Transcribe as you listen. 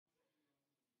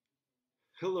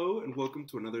Hello and welcome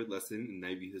to another lesson in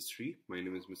Navy history. My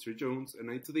name is Mr. Jones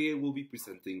and today I will be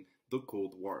presenting the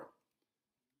Cold War.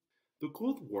 The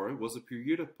Cold War was a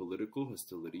period of political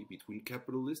hostility between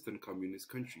capitalist and communist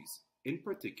countries, in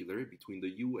particular between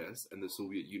the US and the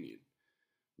Soviet Union,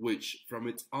 which from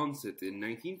its onset in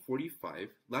 1945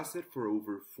 lasted for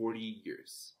over 40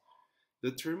 years.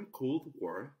 The term Cold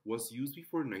War was used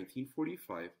before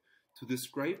 1945 to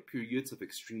describe periods of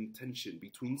extreme tension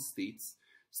between states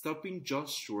stopping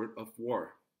just short of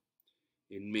war.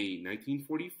 In May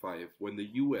 1945, when the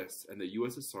US and the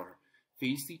USSR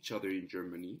faced each other in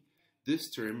Germany, this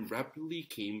term rapidly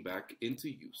came back into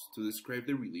use to describe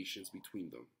the relations between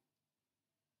them.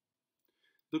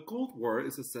 The Cold War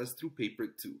is assessed through Paper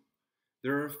 2.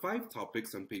 There are 5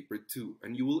 topics on Paper 2,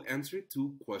 and you will answer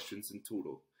 2 questions in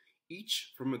total,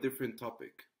 each from a different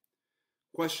topic.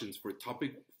 Questions for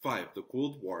Topic 5, the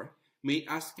Cold War, may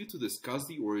ask you to discuss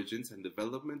the origins and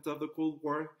development of the Cold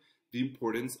War, the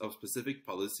importance of specific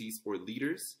policies or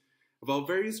leaders, about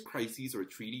various crises or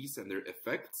treaties and their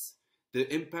effects, the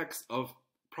impacts of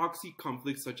proxy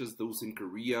conflicts such as those in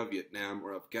Korea, Vietnam,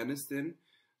 or Afghanistan,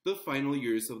 the final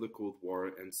years of the Cold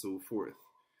War, and so forth.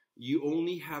 You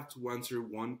only have to answer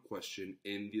 1 question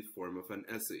in the form of an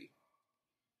essay.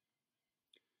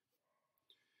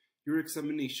 Your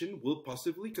examination will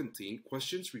possibly contain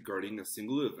questions regarding a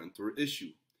single event or issue.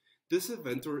 This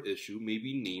event or issue may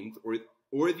be named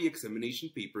or the examination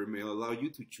paper may allow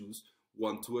you to choose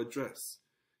one to address.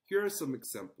 Here are some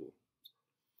examples.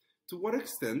 To what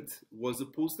extent was the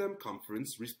Potsdam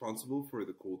Conference responsible for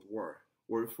the Cold War?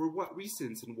 Or for what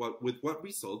reasons and with what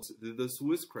results did the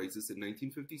Suez Crisis in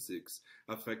 1956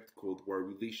 affect Cold War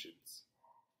relations?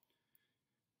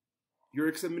 Your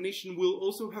examination will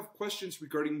also have questions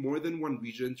regarding more than one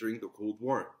region during the Cold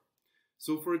War.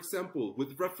 So for example,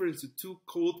 with reference to 2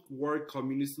 Cold War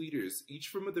communist leaders, each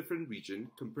from a different region,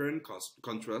 compare and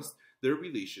contrast their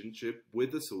relationship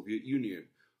with the Soviet Union,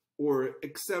 or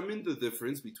examine the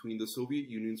difference between the Soviet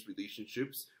Union's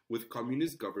relationships with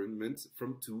communist governments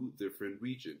from 2 different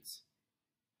regions.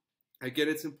 Again,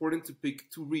 it's important to pick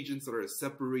 2 regions that are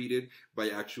separated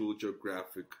by actual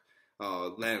geographic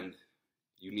land.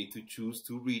 You need to choose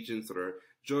 2 regions that are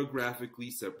geographically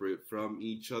separate from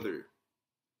each other.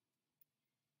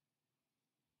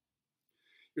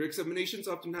 Your examinations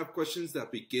often have questions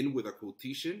that begin with a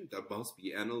quotation that must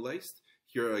be analyzed.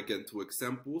 Here are again 2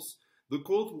 examples. The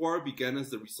Cold War began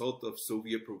as the result of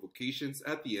Soviet provocations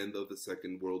at the end of the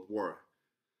Second World War.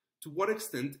 To what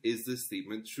extent is this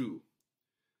statement true?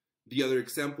 The other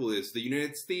example is, the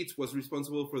United States was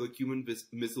responsible for the Cuban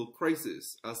Missile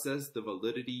Crisis. Assess the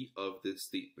validity of this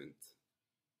statement.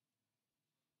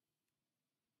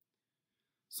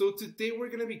 So today we're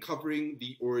going to be covering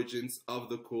the origins of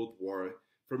the Cold War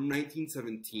from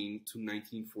 1917 to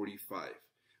 1945.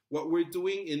 What we're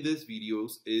doing in this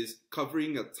videos is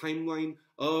covering a timeline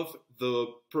of the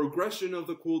progression of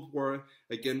the Cold War,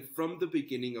 again, from the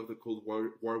beginning of the Cold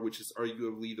War, which is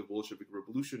arguably the Bolshevik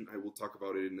Revolution, I will talk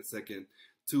about it in a second,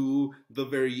 to the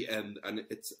very end and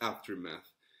its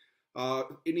aftermath.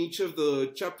 In each of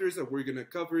the chapters that we're going to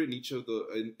cover, in each of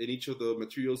the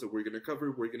materials that we're going to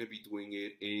cover, we're going to be doing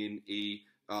it in a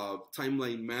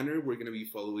timeline manner. We're going to be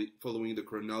following the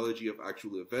chronology of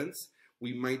actual events.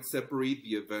 We might separate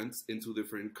the events into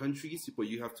different countries, but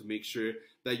you have to make sure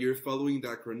that you're following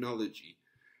that chronology.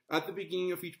 At the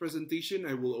beginning of each presentation,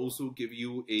 I will also give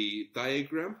you a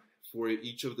diagram for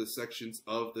each of the sections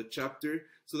of the chapter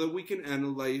so that we can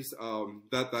analyze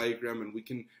that diagram and we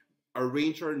can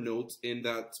arrange our notes in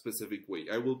that specific way.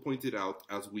 I will point it out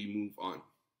as we move on.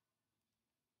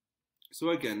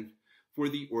 So again, for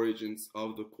the origins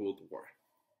of the Cold War.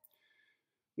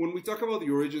 When we talk about the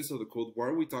origins of the Cold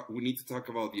War, we need to talk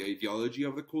about the ideology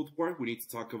of the Cold War. We need to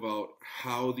talk about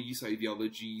how these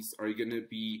ideologies are going to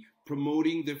be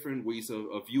promoting different ways of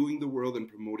viewing the world and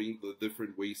promoting the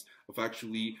different ways of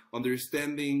actually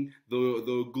understanding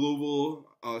the global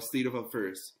state of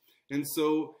affairs. And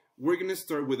so we're going to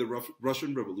start with the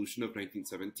Russian Revolution of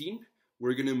 1917.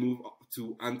 We're going to move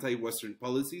to anti-Western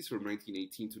policies from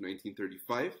 1918 to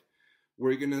 1935.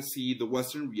 We're going to see the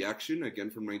Western reaction, again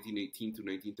from 1918 to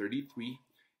 1933,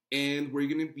 and we're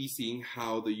going to be seeing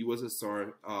how the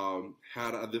USSR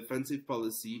had a defensive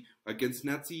policy against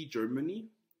Nazi Germany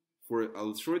for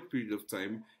a short period of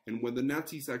time, and when the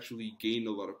Nazis actually gained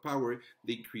a lot of power,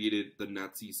 they created the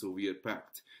Nazi-Soviet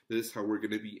Pact. This is how we're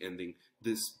going to be ending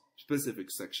this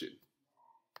specific section.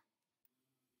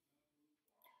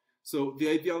 So,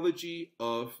 the ideology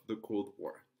of the Cold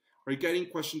War. Our guiding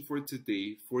question for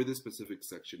today for this specific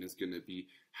section is going to be,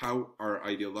 how are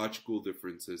ideological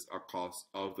differences a cause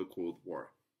of the Cold War?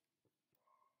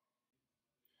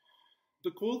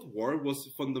 The Cold War was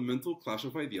a fundamental clash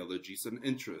of ideologies and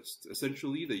interests.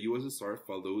 Essentially, the USSR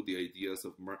followed the ideas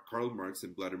of Karl Marx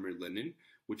and Vladimir Lenin,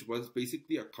 which was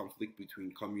basically a conflict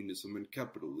between communism and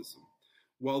capitalism,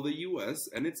 while the US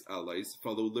and its allies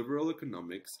followed liberal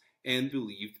economics and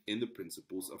believed in the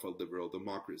principles of a liberal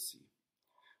democracy.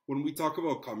 When we talk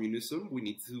about communism, we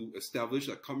need to establish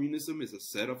that communism is a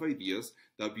set of ideas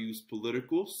that views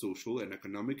political, social, and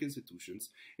economic institutions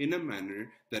in a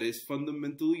manner that is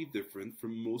fundamentally different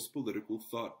from most political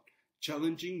thought,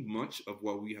 challenging much of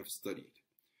what we have studied.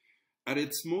 At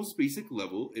its most basic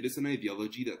level, it is an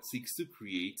ideology that seeks to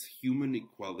create human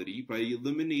equality by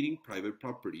eliminating private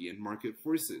property and market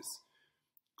forces.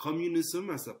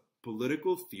 Communism as a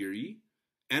political theory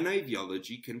and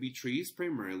ideology can be traced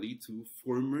primarily to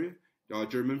former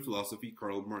German philosopher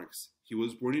Karl Marx. He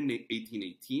was born in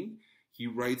 1818. He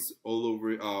writes all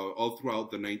throughout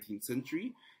the 19th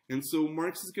century. And so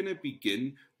Marx is going to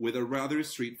begin with a rather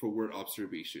straightforward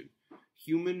observation.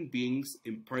 Human beings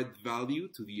impart value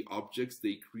to the objects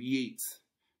they create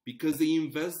because they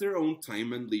invest their own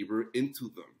time and labor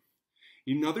into them.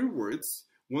 In other words,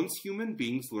 once human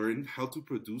beings learned how to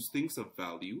produce things of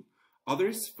value,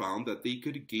 others found that they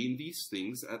could gain these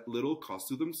things at little cost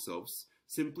to themselves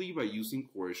simply by using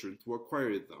coercion to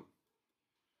acquire them.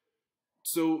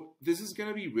 So this is going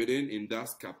to be written in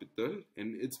Das Kapital,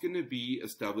 and it's going to be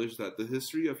established that the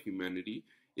history of humanity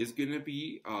is going to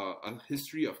be a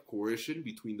history of coercion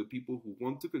between the people who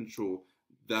want to control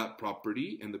that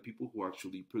property and the people who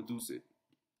actually produce it.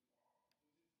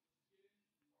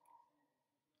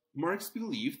 Marx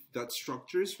believed that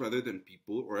structures rather than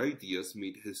people or ideas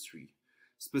made history.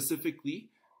 Specifically,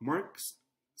 Marx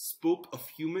spoke of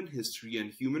human history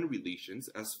and human relations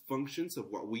as functions of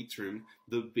what we term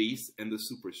the base and the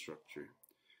superstructure.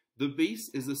 The base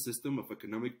is a system of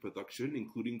economic production,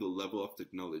 including the level of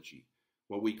technology,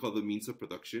 what we call the means of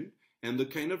production, and the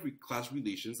kind of class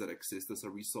relations that exist as a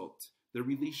result, the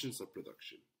relations of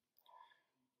production.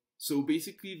 So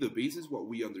basically, the base is what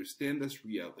we understand as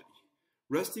reality.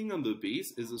 Resting on the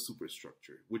base is a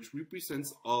superstructure, which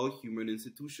represents all human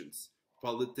institutions,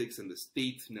 politics and the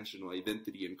state, national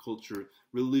identity and culture,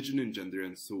 religion and gender,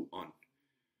 and so on.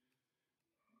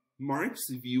 Marx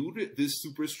viewed this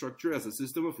superstructure as a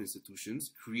system of institutions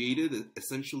created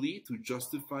essentially to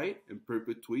justify and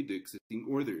perpetuate the existing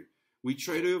order. We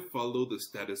try to follow the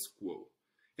status quo.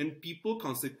 And people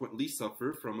consequently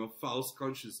suffer from a false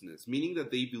consciousness, meaning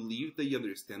that they believe they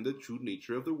understand the true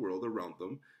nature of the world around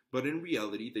them, but in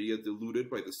reality they are deluded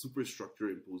by the superstructure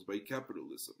imposed by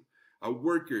capitalism. A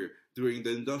worker during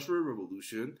the Industrial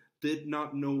Revolution did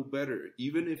not know better,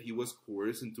 even if he was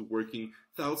coerced into working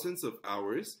thousands of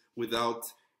hours without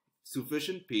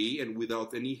sufficient pay and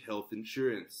without any health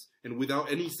insurance, and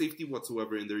without any safety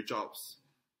whatsoever in their jobs.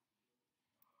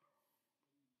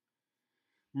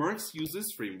 Marx used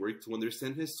this framework to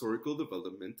understand historical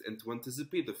development and to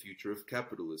anticipate the future of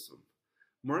capitalism.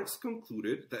 Marx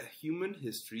concluded that human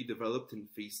history developed in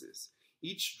phases,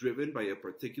 each driven by a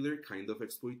particular kind of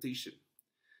exploitation.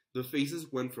 The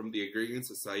phases went from the agrarian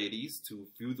societies to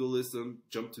feudalism,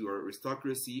 jumped to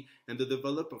aristocracy, and the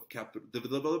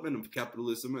development of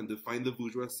capitalism and defined the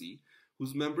bourgeoisie,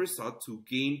 whose members sought to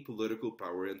gain political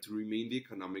power and to remain the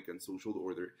economic and social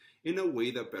order in a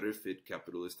way that better fit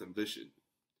capitalist ambition.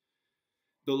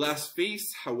 The last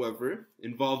phase, however,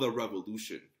 involved a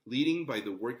revolution, led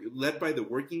by the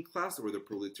working class or the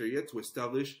proletariat to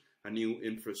establish a new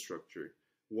infrastructure,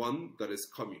 one that is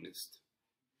communist.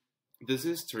 This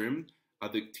is termed a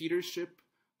dictatorship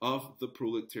of the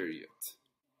proletariat.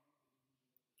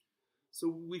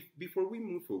 So before we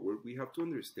move forward, we have to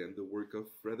understand the work of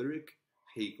Friedrich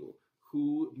Hegel,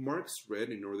 who Marx read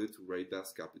in order to write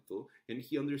Das Kapital, and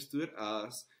he understood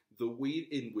as the way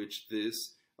in which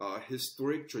this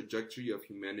historic trajectory of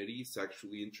humanity is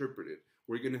actually interpreted.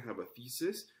 We're going to have a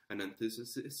thesis, an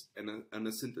antithesis, and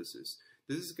a synthesis.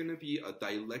 This is going to be a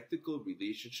dialectical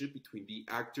relationship between the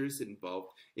actors involved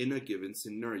in a given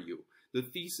scenario. The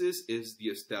thesis is the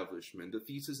establishment. The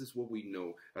thesis is what we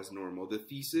know as normal. The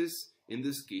thesis, in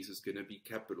this case, is going to be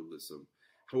capitalism.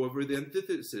 However, the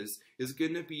antithesis is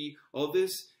going to be all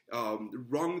this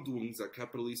wrongdoings that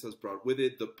capitalism has brought with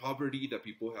it, the poverty that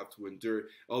people have to endure,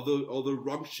 all the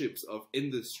wrong ships of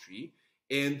industry.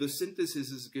 And the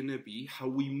synthesis is going to be how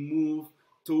we move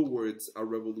towards a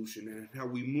revolution and how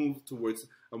we move towards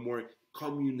a more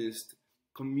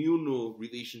communal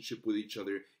relationship with each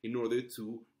other in order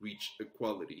to reach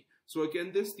equality. So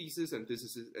again, this thesis,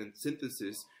 antithesis, and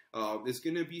synthesis is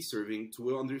going to be serving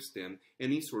to understand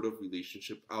any sort of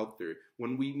relationship out there.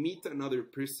 When we meet another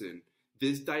person,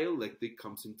 this dialectic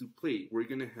comes into play. We're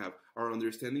going to have our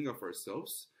understanding of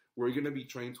ourselves, We're going to be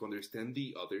trying to understand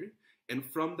the other. And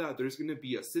from that, there's going to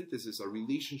be a synthesis, a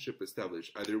relationship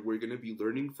established. Either we're going to be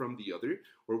learning from the other,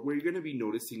 or we're going to be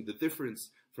noticing the difference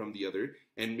from the other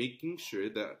and making sure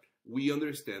that we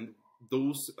understand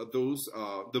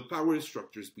the power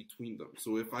structures between them.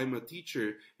 So if I'm a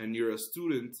teacher and you're a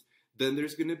student, then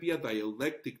there's going to be a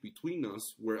dialectic between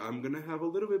us where I'm going to have a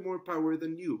little bit more power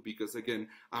than you because, again,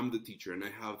 I'm the teacher and I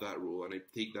have that role and I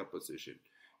take that position.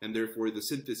 And therefore, the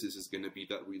synthesis is going to be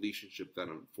that relationship that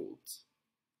unfolds.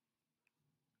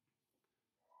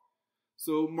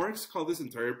 So Marx called this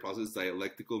entire process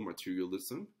dialectical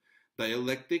materialism.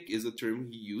 Dialectic is a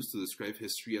term he used to describe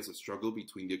history as a struggle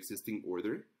between the existing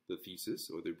order, the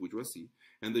thesis, or the bourgeoisie,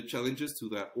 and the challenges to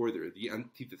that order, the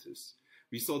antithesis,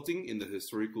 resulting in the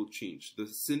historical change, the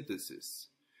synthesis.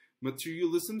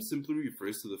 Materialism simply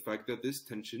refers to the fact that this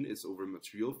tension is over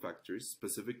material factors,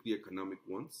 specifically economic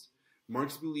ones.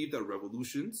 Marx believed that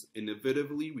revolutions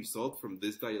inevitably result from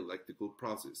this dialectical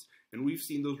process, and we've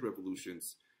seen those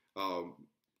revolutions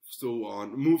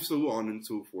move so on and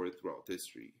so forth throughout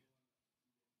history.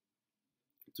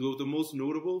 Two of the most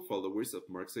notable followers of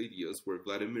Marx's ideas were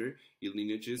Vladimir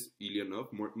Ilyich Ulyanov,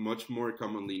 much more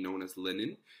commonly known as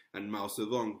Lenin, and Mao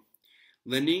Zedong.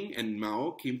 Lenin and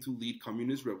Mao came to lead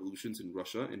communist revolutions in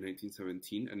Russia in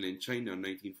 1917 and in China in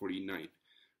 1949,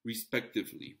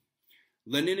 respectively.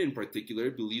 Lenin in particular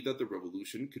believed that the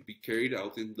revolution could be carried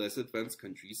out in less advanced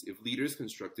countries if leaders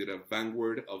constructed a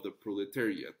vanguard of the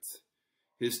proletariat,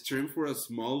 his term for a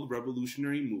small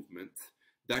revolutionary movement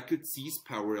that could seize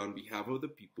power on behalf of the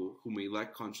people who may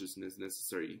lack consciousness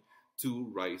necessary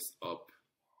to rise up.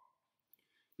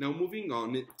 Now, moving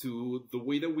on to the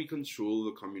way that we control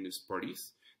the communist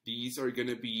parties. These are going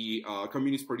to be,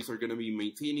 communist parties are going to be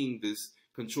maintaining this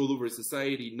control over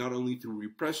society not only through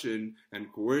repression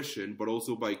and coercion, but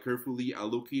also by carefully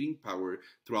allocating power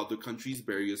throughout the country's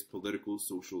various political,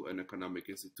 social, and economic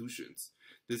institutions.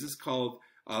 This is called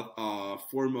a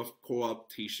form of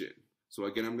co-optation. So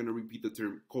again, I'm going to repeat the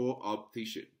term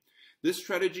co-optation. This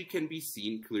strategy can be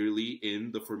seen clearly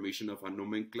in the formation of a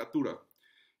nomenclatura.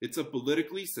 It's a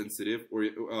politically sensitive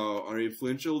or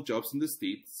influential jobs in the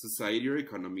state, society, or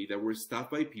economy that were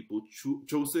staffed by people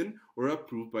chosen or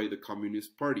approved by the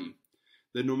Communist Party.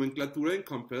 The nomenclatura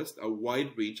encompassed a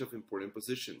wide range of important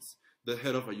positions: the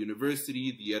head of a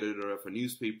university, the editor of a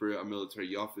newspaper, a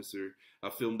military officer, a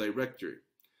film director.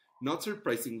 Not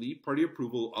surprisingly, party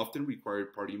approval often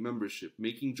required party membership,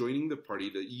 making joining the party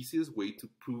the easiest way to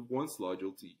prove one's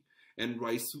loyalty and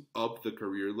rise up the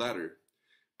career ladder.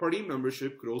 Party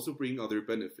membership could also bring other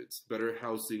benefits: better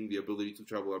housing, the ability to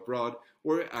travel abroad,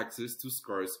 or access to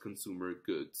scarce consumer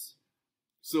goods.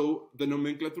 So the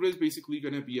nomenclatura is basically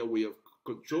going to be a way of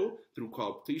control through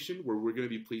co-optation, where we're going to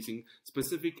be placing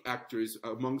specific actors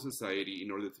among society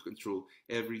in order to control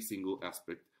every single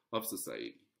aspect of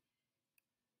society.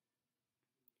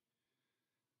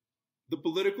 The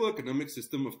political economic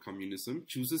system of communism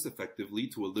chooses effectively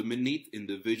to eliminate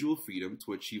individual freedom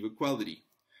to achieve equality.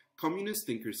 Communist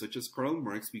thinkers such as Karl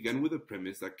Marx began with the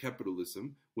premise that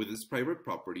capitalism, with its private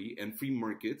property and free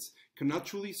markets, cannot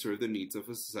truly serve the needs of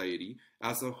a society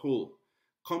as a whole.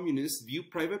 Communists view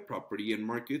private property and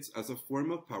markets as a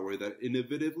form of power that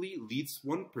inevitably leads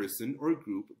one person or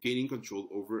group gaining control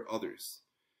over others.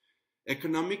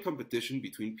 Economic competition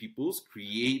between peoples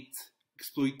creates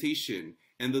exploitation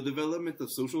and the development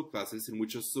of social classes in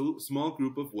which a small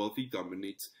group of wealthy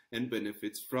dominates and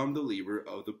benefits from the labor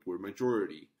of the poor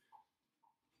majority.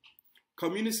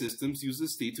 Communist systems use the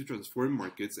state to transform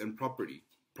markets and property.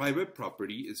 Private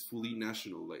property is fully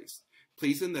nationalized,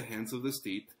 placed in the hands of the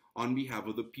state on behalf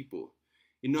of the people.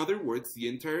 In other words, the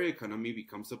entire economy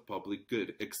becomes a public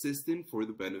good, existing for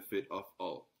the benefit of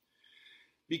all.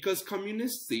 Because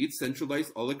communist states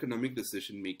centralize all economic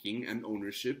decision-making and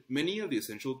ownership, many of the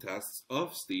essential tasks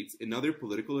of states in other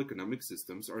political economic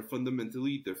systems are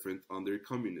fundamentally different under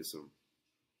communism.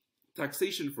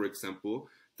 Taxation, for example,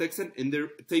 takes an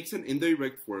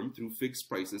indirect form through fixed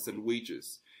prices and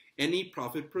wages. Any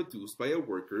profit produced by a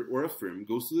worker or a firm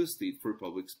goes to the state for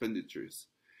public expenditures.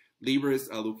 Labor is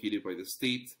allocated by the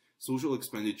state. Social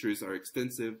expenditures are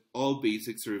extensive. All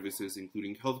basic services,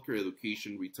 including healthcare,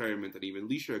 education, retirement, and even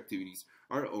leisure activities,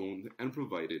 are owned and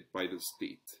provided by the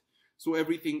state. So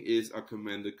everything is a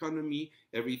command economy,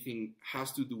 everything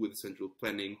has to do with central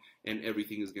planning, and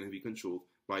everything is going to be controlled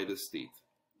by the state.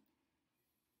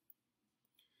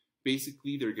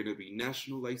 Basically, they're going to be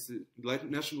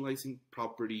nationalizing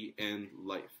property and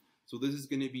life. So this is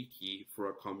going to be key for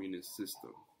a communist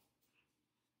system.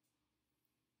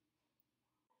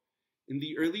 In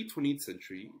the early 20th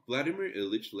century, Vladimir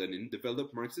Ilyich Lenin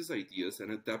developed Marxist ideas and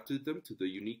adapted them to the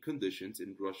unique conditions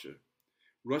in Russia.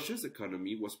 Russia's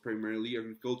economy was primarily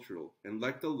agricultural and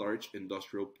lacked a large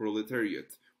industrial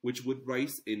proletariat, which would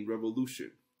rise in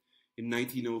revolution. In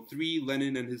 1903,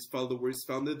 Lenin and his followers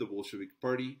founded the Bolshevik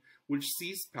Party, which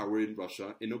seized power in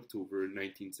Russia in October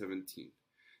 1917.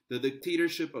 The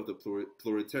dictatorship of the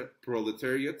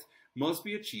proletariat must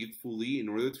be achieved fully in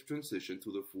order to transition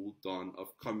to the full dawn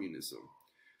of communism.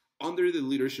 Under the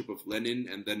leadership of Lenin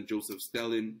and then Joseph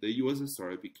Stalin, the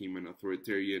USSR became an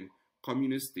authoritarian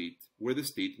communist state where the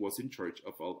state was in charge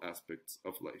of all aspects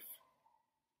of life.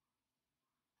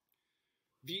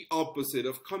 The opposite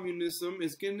of communism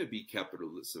is going to be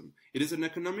capitalism. It is an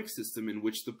economic system in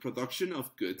which the production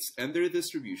of goods and their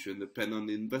distribution depend on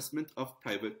the investment of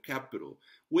private capital,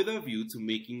 with a view to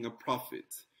making a profit.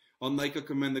 Unlike a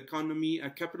command economy,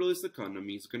 a capitalist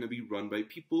economy is going to be run by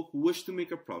people who wish to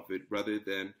make a profit rather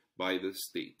than by the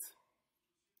state.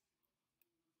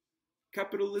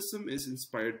 Capitalism is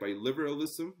inspired by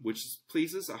liberalism, which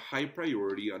places a high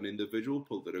priority on individual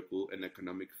political and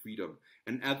economic freedom,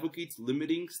 and advocates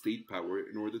limiting state power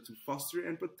in order to foster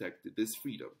and protect this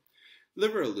freedom.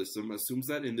 Liberalism assumes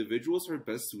that individuals are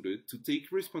best suited to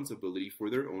take responsibility for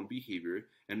their own behavior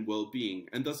and well-being,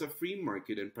 and thus a free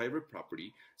market and private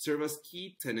property serve as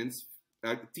key tenets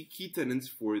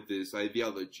for this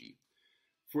ideology.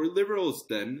 For liberals,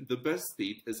 then, the best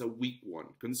state is a weak one,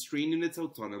 constrained in its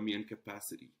autonomy and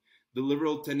capacity. The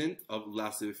liberal tenet of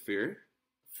laissez-faire,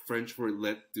 French for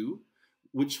let do,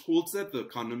 which holds that the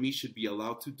economy should be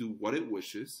allowed to do what it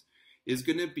wishes, is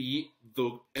going to be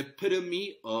the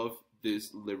epitome of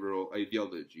this liberal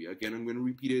ideology. Again, I'm going to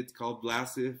repeat it. It's called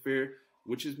laissez-faire,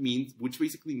 which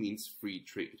basically means free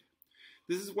trade.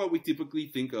 This is what we typically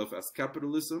think of as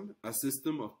capitalism, a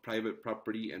system of private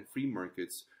property and free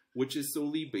markets, which is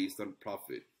solely based on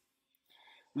profit.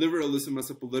 Liberalism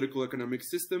as a political economic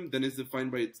system then is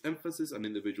defined by its emphasis on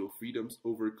individual freedoms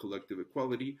over collective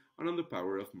equality and on the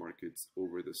power of markets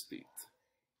over the state.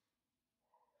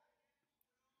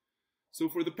 So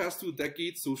for the past 2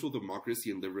 decades, social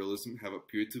democracy and liberalism have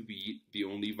appeared to be the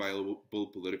only viable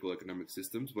political economic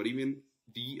systems, but even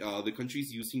the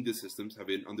countries using these systems have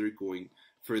been undergoing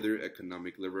further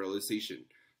economic liberalization.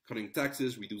 Cutting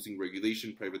taxes, reducing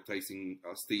regulation, privatizing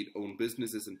state-owned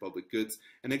businesses and public goods,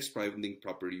 and expanding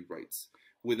property rights.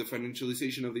 With the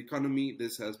financialization of the economy,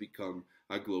 this has become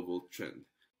a global trend.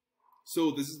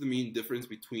 So this is the main difference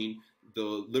between the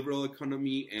liberal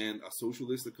economy and a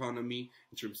socialist economy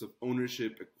in terms of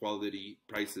ownership, equality,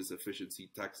 prices, efficiency,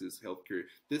 taxes, healthcare,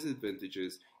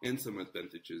 disadvantages, and some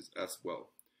advantages as well.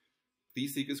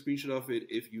 Please take a screenshot of it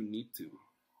if you need to.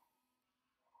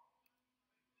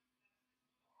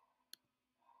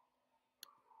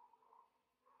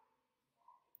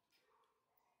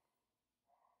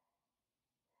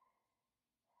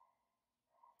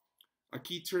 A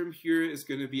key term here is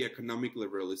going to be economic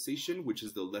liberalization, which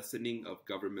is the lessening of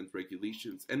government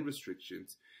regulations and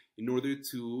restrictions in order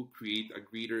to create a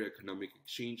greater economic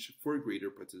exchange for greater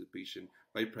participation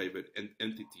by private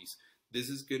entities. This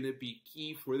is going to be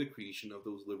key for the creation of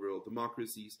those liberal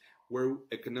democracies, where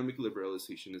economic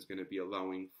liberalization is going to be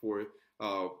allowing for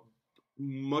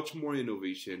much more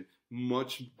innovation,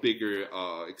 much bigger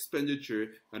expenditure,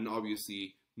 and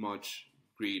obviously much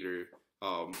greater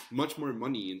much more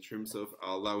money in terms of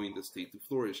allowing the state to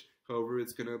flourish. However,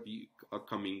 it's going to be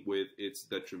coming with its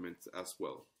detriments as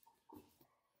well.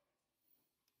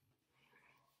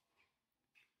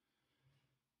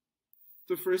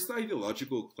 The first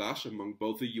ideological clash among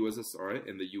both the USSR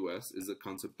and the US is the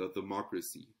concept of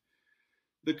democracy.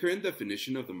 The current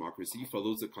definition of democracy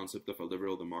follows the concept of a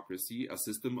liberal democracy, a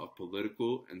system of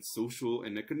political and social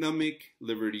and economic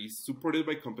liberties supported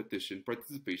by competition,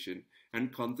 participation,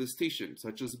 and contestation,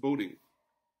 such as voting.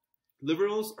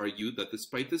 Liberals argue that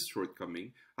despite this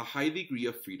shortcoming, a high degree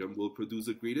of freedom will produce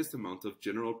the greatest amount of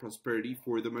general prosperity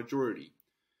for the majority.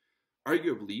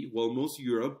 Arguably, while most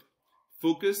Europe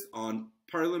focused on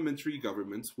parliamentary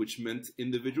governments, which meant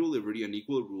individual liberty and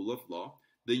equal rule of law,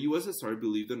 the USSR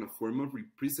believed in a form of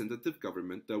representative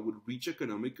government that would reach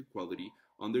economic equality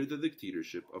under the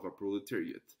dictatorship of a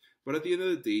proletariat. But at the end of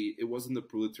the day, it wasn't the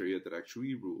proletariat that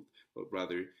actually ruled, but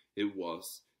rather it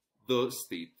was the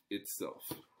state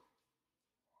itself.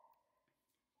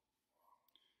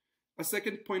 A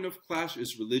second point of clash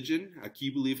is religion. A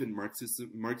key belief in Marxism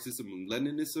and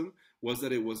Leninism was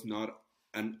that it was not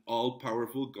an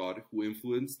all-powerful God who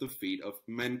influenced the fate of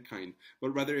mankind, but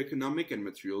rather economic and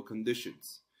material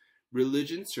conditions.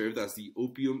 Religion served as the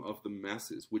opium of the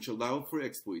masses, which allowed for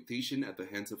exploitation at the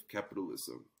hands of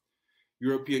capitalism.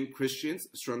 European Christians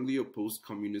strongly opposed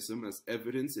communism as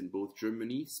evidenced in both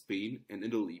Germany, Spain, and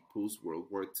Italy post-World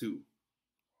War II.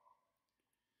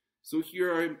 So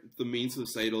here are the main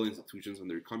societal institutions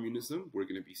under communism. We're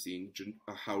going to be seeing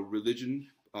how religion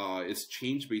is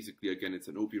changed. Basically, again, it's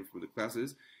an opium for the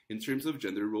classes. In terms of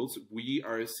gender roles, we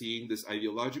are seeing this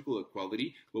ideological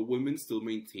equality, but women still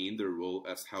maintain their role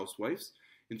as housewives.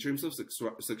 In terms of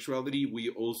sexuality, we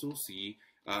also see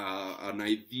an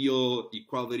ideal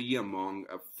equality among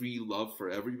a free love for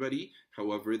everybody.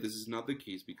 However, this is not the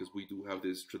case because we do have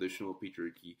this traditional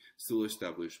patriarchy still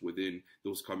established within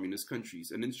those communist countries.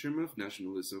 And in terms of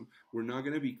nationalism, we're not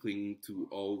going to be clinging to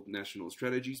all national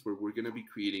strategies, but we're going to be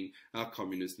creating a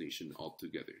communist nation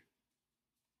altogether.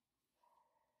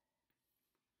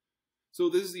 So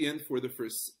this is the end for the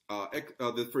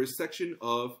first section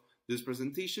of this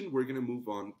presentation. We're going to move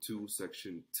on to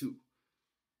section 2.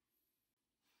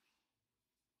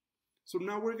 So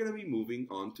now we're going to be moving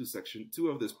on to section 2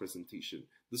 of this presentation,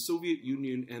 the Soviet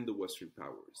Union and the Western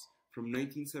powers, from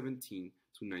 1917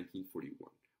 to 1941.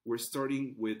 We're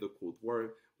starting with the Cold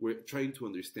War. We're trying to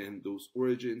understand those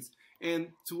origins and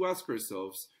to ask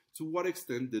ourselves, to what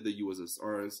extent did the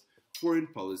USSR's foreign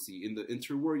policy in the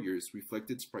interwar years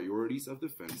reflect its priorities of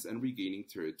defense and regaining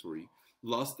territory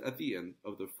lost at the end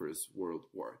of the First World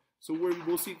War? So we're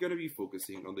mostly going to be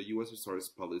focusing on the USSR's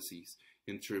policies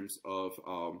in terms of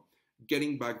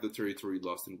getting back the territory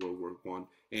lost in World War I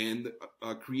and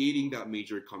creating that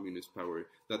major communist power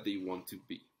that they want to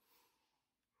be.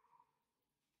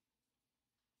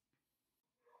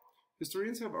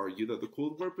 Historians have argued that the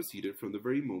Cold War proceeded from the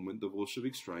very moment the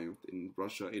Bolsheviks triumphed in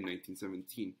Russia in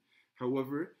 1917.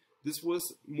 However, this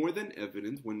was more than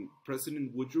evident when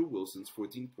President Woodrow Wilson's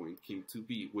 14th point came to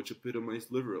be, which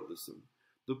epitomized liberalism.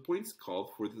 The points called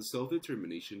for the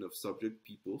self-determination of subject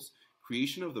peoples,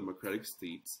 creation of democratic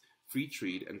states, free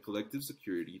trade, and collective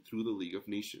security through the League of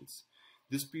Nations.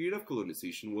 This period of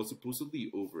colonization was supposedly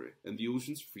over, and the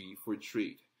oceans free for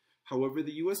trade. However,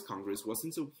 the US Congress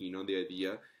wasn't so keen on the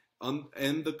idea,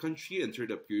 and the country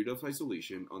entered a period of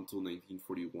isolation until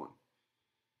 1941.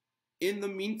 In the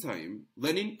meantime,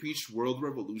 Lenin preached world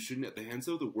revolution at the hands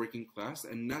of the working class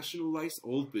and nationalized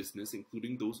all business,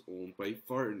 including those owned by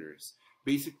foreigners.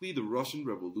 Basically, the Russian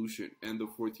Revolution and the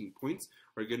 14 points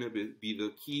are going to be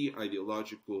the key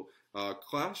ideological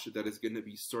clash that is going to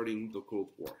be starting the Cold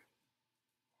War.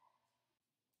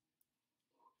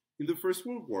 In the First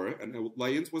World War, an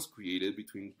alliance was created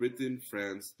between Britain,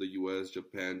 France, the US,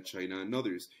 Japan, China, and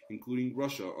others, including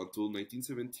Russia, until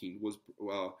 1917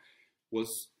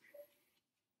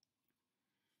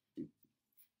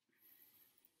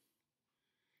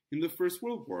 In the First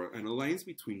World War, an alliance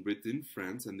between Britain,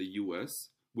 France, and the US,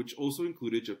 which also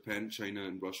included Japan, China,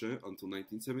 and Russia until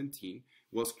 1917,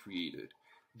 was created.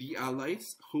 The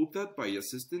Allies hoped that by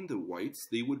assisting the Whites,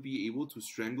 they would be able to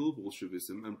strangle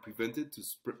Bolshevism and prevent it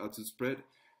to spread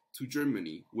to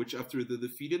Germany, which after the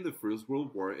defeat in the First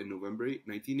World War in November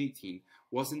 1918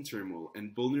 was in turmoil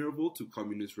and vulnerable to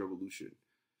communist revolution.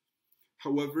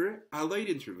 However, Allied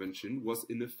intervention was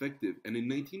ineffective, and in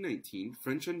 1919,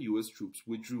 French and US troops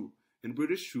withdrew, and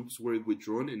British troops were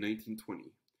withdrawn in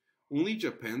 1920. Only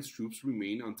Japan's troops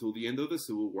remained until the end of the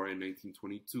Civil War in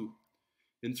 1922.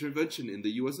 Intervention in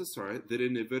the USSR did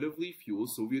inevitably fuel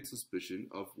Soviet suspicion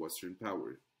of Western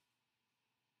power.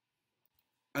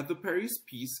 At the Paris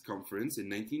Peace Conference in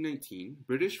 1919,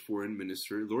 British Foreign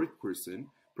Minister Lord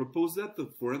Curzon proposed that the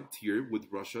frontier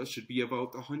with Russia should be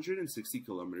about 160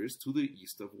 kilometers to the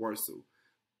east of Warsaw,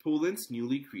 Poland's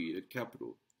newly created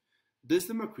capital. This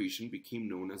demarcation became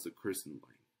known as the Curzon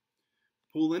Line.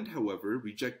 Poland, however,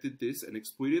 rejected this and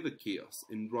exploited the chaos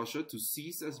in Russia to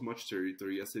seize as much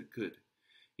territory as it could.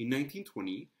 In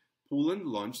 1920, Poland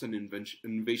launched an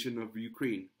invasion of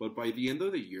Ukraine, but by the end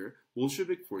of the year,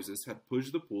 Bolshevik forces had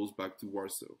pushed the Poles back to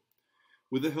Warsaw.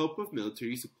 With the help of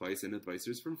military supplies and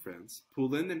advisors from France,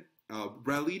 Poland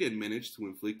rallied and managed to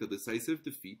inflict a decisive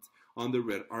defeat on the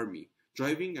Red Army,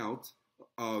 driving out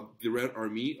the Red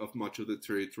Army of much of the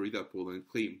territory that Poland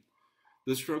claimed.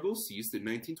 The struggle ceased in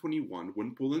 1921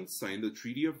 when Poland signed the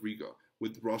Treaty of Riga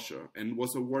with Russia and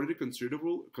was awarded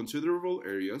considerable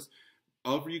areas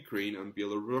of Ukraine and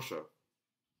Belarus,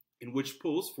 in which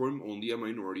Poles form only a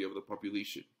minority of the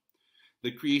population. The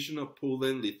creation of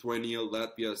Poland, Lithuania,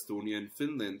 Latvia, Estonia, and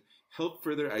Finland helped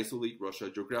further isolate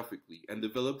Russia geographically and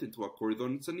developed into a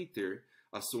cordon sanitaire,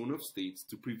 a zone of states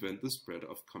to prevent the spread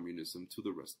of communism to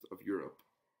the rest of Europe.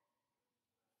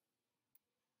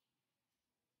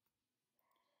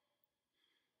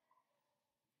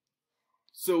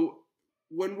 So,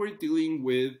 when we're dealing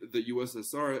with the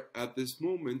USSR, at this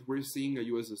moment, we're seeing a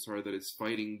USSR that is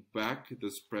fighting back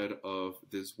the spread of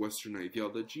this Western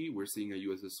ideology. We're seeing a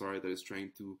USSR that is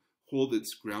trying to hold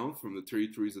its ground from the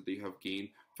territories that they have gained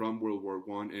from World War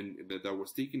I and that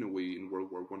was taken away in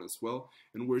World War I as well.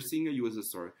 And we're seeing a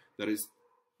USSR that is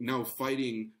now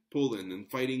fighting Poland and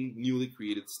fighting newly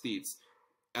created states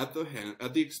at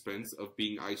the expense of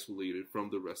being isolated from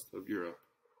the rest of Europe.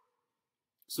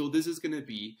 So this is going to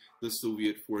be the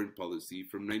Soviet foreign policy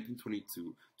from 1922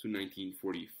 to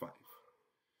 1945.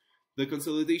 The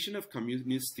consolidation of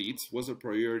communist states was a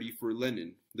priority for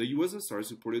Lenin. The USSR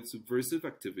supported subversive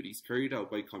activities carried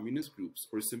out by communist groups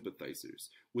or sympathizers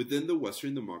within the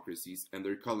Western democracies and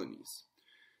their colonies.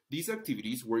 These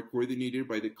activities were coordinated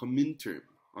by the Comintern,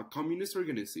 a communist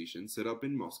organization set up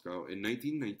in Moscow in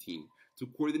 1919 to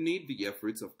coordinate the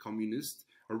efforts of communists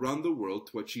around the world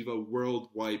to achieve a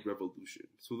worldwide revolution.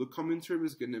 So the Comintern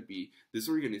is going to be this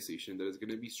organization that is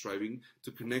going to be striving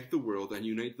to connect the world and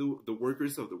unite the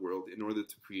workers of the world in order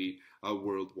to create a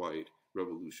worldwide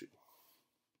revolution.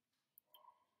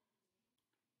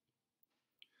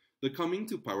 The coming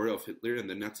to power of Hitler and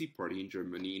the Nazi Party in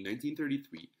Germany in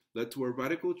 1933 led to a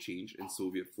radical change in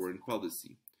Soviet foreign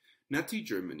policy. Nazi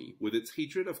Germany, with its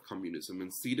hatred of communism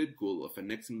and stated goal of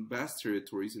annexing vast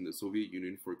territories in the Soviet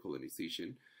Union for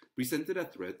colonization, presented a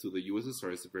threat to the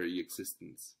USSR's very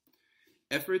existence.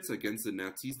 Efforts against the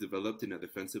Nazis developed in a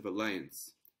defensive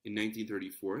alliance. In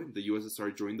 1934, the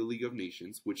USSR joined the League of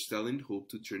Nations, which Stalin hoped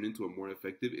to turn into a more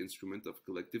effective instrument of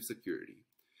collective security.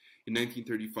 In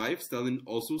 1935, Stalin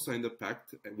also signed a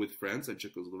pact with France and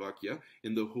Czechoslovakia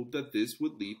in the hope that this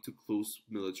would lead to close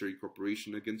military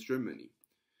cooperation against Germany.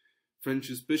 French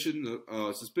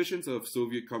suspicions of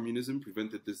Soviet communism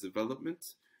prevented this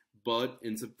development, but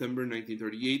in September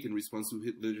 1938, in response to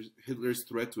Hitler's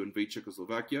threat to invade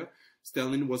Czechoslovakia,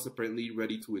 Stalin was apparently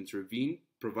ready to intervene,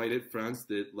 provided France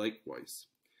did likewise.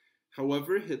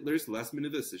 However, Hitler's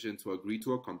last-minute decision to agree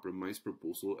to a compromise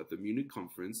proposal at the Munich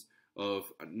Conference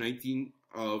of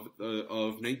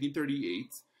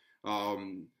 1938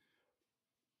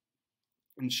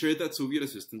 ensured that Soviet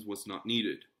assistance was not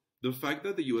needed. The fact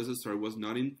that the USSR was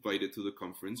not invited to the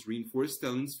conference reinforced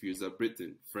Stalin's fears that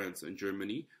Britain, France, and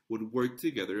Germany would work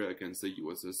together against the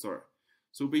USSR.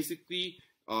 So basically,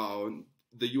 the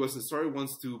USSR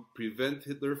wants to prevent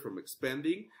Hitler from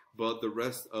expanding, but the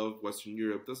rest of Western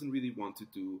Europe doesn't really want to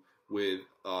do with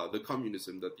the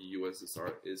communism that the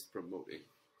USSR is promoting.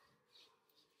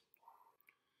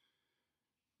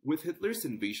 With Hitler's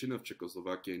invasion of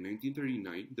Czechoslovakia in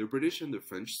 1939, the British and the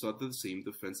French sought the same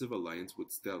defensive alliance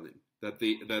with Stalin that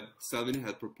Stalin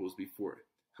had proposed before.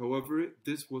 However,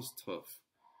 this was tough.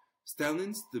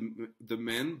 Stalin's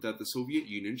demand that the Soviet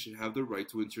Union should have the right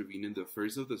to intervene in the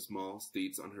affairs of the small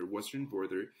states on her western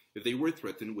border if they were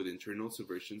threatened with internal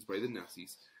subversions by the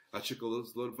Nazis, as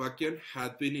Czechoslovakia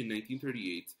had been in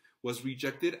 1938, was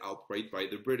rejected outright by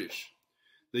the British.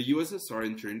 The USSR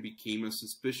in turn became a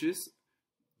suspicious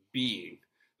being.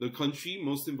 The country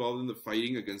most involved in the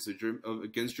fighting against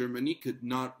Germany could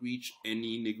not reach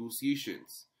any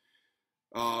negotiations.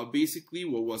 Basically,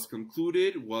 what was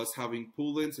concluded was having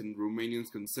Poland's and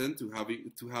Romanians consent to have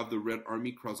the Red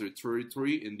Army cross their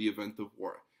territory in the event of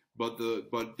war, but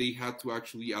they had to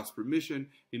actually ask permission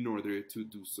in order to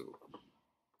do so.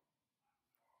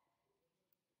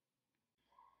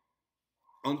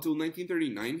 Until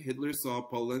 1939, Hitler saw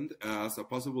Poland as a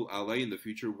possible ally in the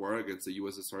future war against the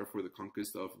USSR for the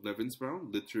conquest of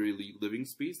Lebensraum, literally living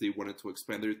space. They wanted to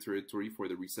expand their territory for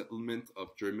the resettlement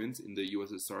of Germans in the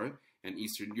USSR and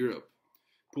Eastern Europe.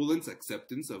 Poland's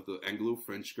acceptance of the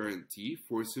Anglo-French guarantee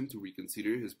forced him to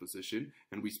reconsider his position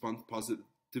and respond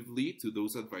positively to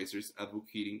those advisors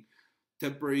advocating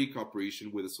temporary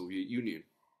cooperation with the Soviet Union.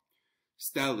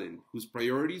 Stalin, whose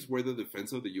priorities were the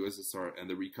defense of the USSR and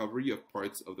the recovery of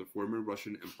parts of the former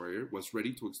Russian Empire, was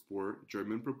ready to explore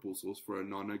German proposals for a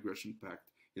non-aggression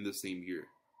pact in the same year,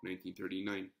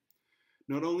 1939.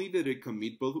 Not only did it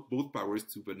commit both powers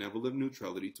to benevolent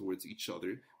neutrality towards each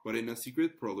other, but in a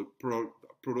secret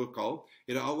protocol,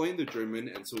 it outlined the German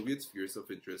and Soviet spheres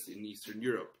of interest in Eastern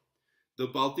Europe. The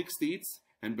Baltic states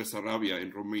and Bessarabia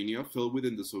in Romania fell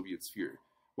within the Soviet sphere,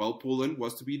 while Poland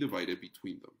was to be divided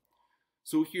between them.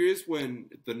 So here's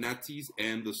when the Nazis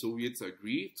and the Soviets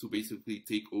agree to basically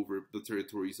take over the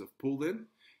territories of Poland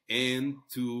and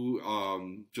to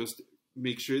just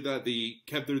make sure that they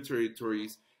kept their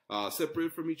territories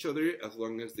separate from each other as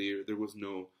long as there was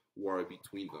no war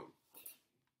between them.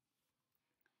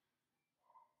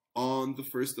 On the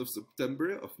 1st of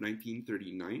September of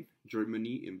 1939,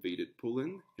 Germany invaded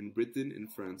Poland and Britain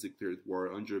and France declared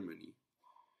war on Germany.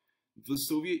 The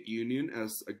Soviet Union,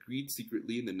 as agreed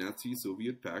secretly in the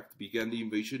Nazi-Soviet Pact, began the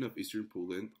invasion of Eastern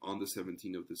Poland on the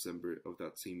 17th of December of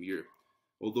that same year,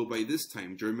 although by this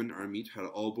time German armies had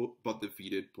all but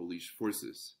defeated Polish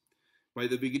forces. By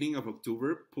the beginning of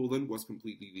October, Poland was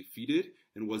completely defeated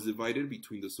and was divided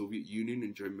between the Soviet Union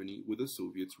and Germany, with the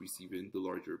Soviets receiving the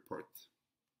larger part.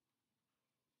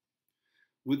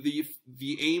 With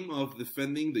the aim of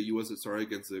defending the USSR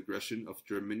against the aggression of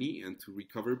Germany and to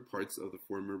recover parts of the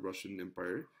former Russian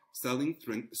Empire, Stalin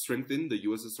strengthened the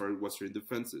USSR Western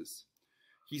defenses.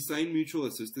 He signed Mutual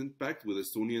Assistance Pact with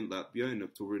Estonia and Latvia in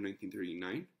October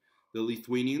 1939. The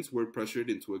Lithuanians were pressured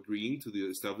into agreeing to the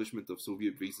establishment of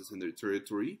Soviet bases in their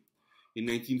territory. In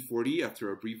 1940,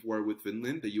 after a brief war with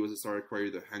Finland, the USSR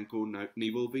acquired the Hanko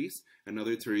naval base and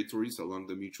other territories along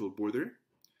the mutual border.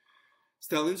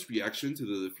 Stalin's reaction to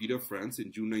the defeat of France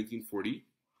in June 1940,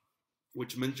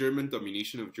 which meant German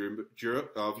domination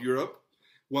of Europe,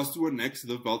 was to annex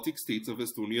the Baltic states of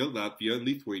Estonia, Latvia, and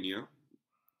Lithuania,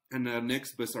 and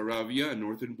annex Bessarabia and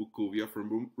northern Bukovina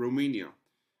from Romania.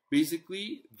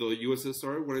 Basically, the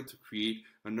USSR wanted to create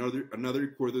another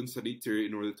cordon sanitaire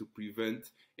in order to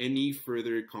prevent any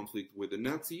further conflict with the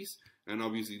Nazis, and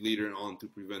obviously later on to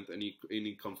prevent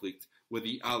any conflict with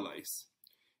the Allies.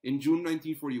 In June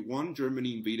 1941,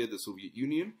 Germany invaded the Soviet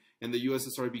Union, and the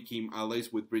USSR became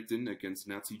allies with Britain against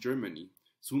Nazi Germany,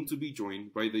 soon to be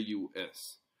joined by the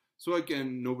US. So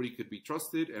again, nobody could be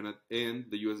trusted, and at the end,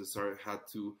 the USSR had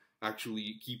to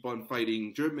actually keep on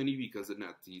fighting Germany because the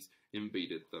Nazis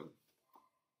invaded them.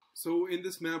 So in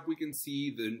this map, we can see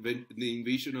the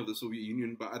invasion of the Soviet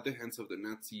Union at the hands of the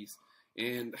Nazis,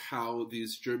 and how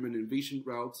these German invasion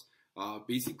routes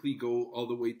basically go all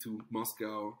the way to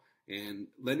Moscow and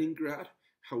Leningrad.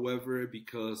 However,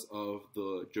 because of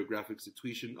the geographic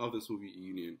situation of the Soviet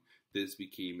Union, this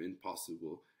became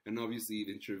impossible. And obviously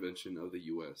the intervention of the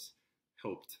US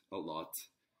helped a lot.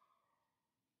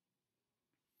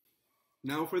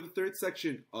 Now for the third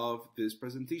section of this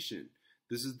presentation.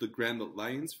 This is the Grand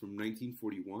Alliance from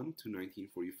 1941 to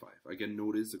 1945. Again,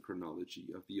 notice the chronology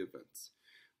of the events.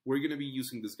 We're going to be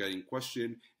using this guiding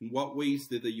question: in what ways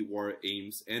did the war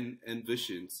aims and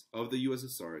visions of the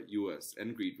USSR, US,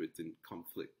 and Great Britain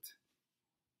conflict?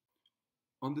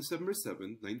 On December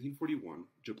 7, 1941,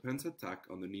 Japan's attack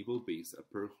on the naval base at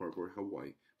Pearl Harbor,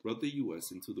 Hawaii, brought the US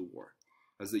into the war,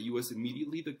 as the US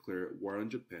immediately declared war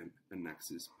on Japan and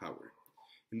Axis power.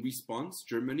 In response,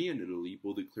 Germany and Italy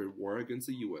both declared war against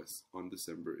the US on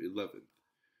December 11th.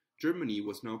 Germany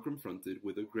was now confronted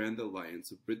with a grand alliance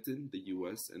of Britain, the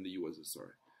US, and the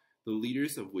USSR, the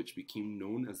leaders of which became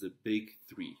known as the Big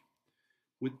Three.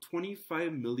 With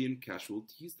 25 million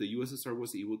casualties, the USSR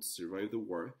was able to survive the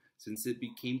war since it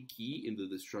became key in the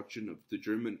destruction of the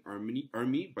German army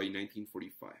by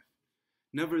 1945.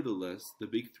 Nevertheless, the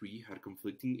Big Three had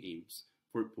conflicting aims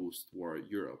for post-war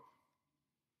Europe.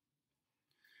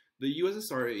 The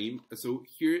USSR aim, so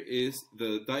here is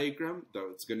the diagram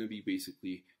that's going to be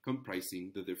basically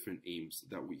comprising the different aims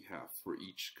that we have for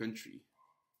each country.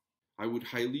 I would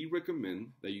highly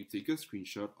recommend that you take a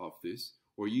screenshot of this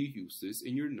or you use this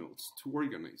in your notes to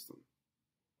organize them.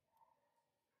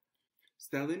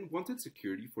 Stalin wanted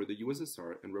security for the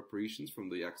USSR and reparations from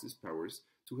the Axis powers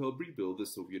to help rebuild the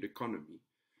Soviet economy.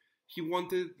 He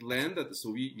wanted land that the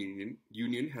Soviet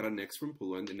Union had annexed from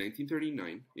Poland in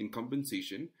 1939. In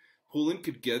compensation, Poland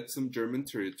could get some German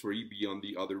territory beyond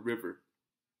the Oder River.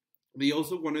 They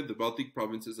also wanted the Baltic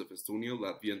provinces of Estonia,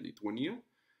 Latvia, and Lithuania,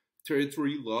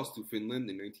 territory lost to Finland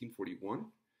in 1941,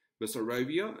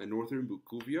 Bessarabia and northern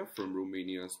Bukovina from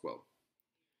Romania as well.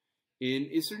 In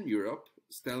Eastern Europe,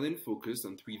 Stalin focused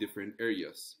on three different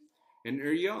areas. An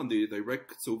area under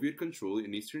direct Soviet control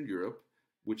in Eastern Europe,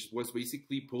 which was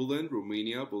basically Poland,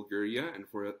 Romania, Bulgaria, and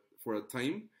for a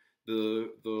time, the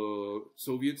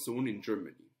Soviet zone in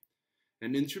Germany.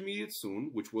 An intermediate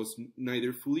zone, which was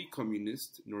neither fully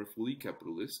communist nor fully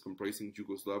capitalist, comprising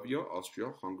Yugoslavia,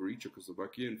 Austria, Hungary,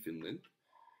 Czechoslovakia, and Finland.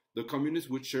 The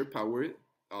communists would share power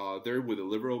there with the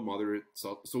liberal, moderate,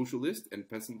 socialist, and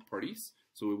peasant parties,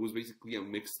 so it was basically a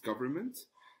mixed government.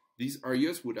 These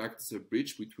areas would act as a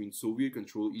bridge between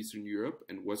Soviet-controlled Eastern Europe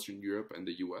and Western Europe and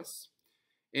the US.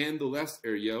 And the last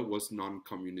area was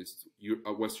non-communist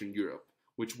Western Europe,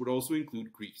 which would also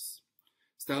include Greece.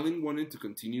 Stalin wanted to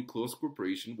continue close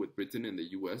cooperation with Britain and the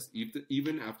US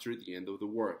even after the end of the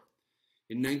war.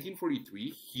 In 1943,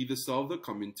 he dissolved the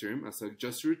Comintern as a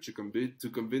gesture to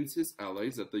convince his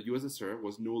allies that the USSR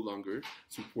was no longer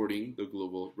supporting the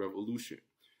global revolution.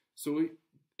 So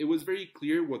it was very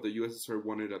clear what the USSR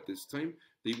wanted at this time.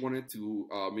 They wanted to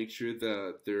make sure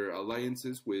that their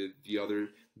alliances with the other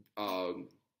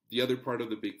the other part of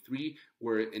the big three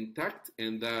were intact,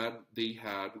 and that they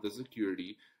had the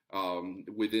security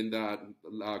within that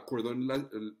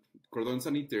cordon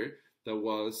sanitaire that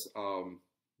was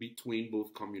between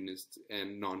both communist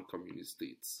and non-communist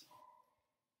states.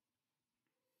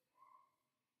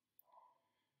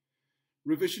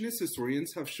 Revisionist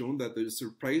historians have shown that the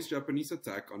surprise Japanese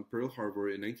attack on Pearl Harbor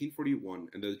in 1941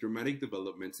 and the dramatic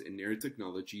developments in air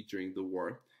technology during the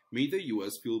war made the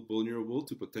US feel vulnerable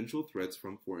to potential threats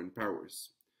from foreign powers.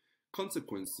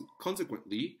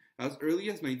 Consequently, as early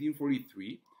as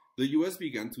 1943, the US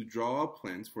began to draw up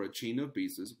plans for a chain of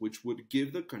bases which would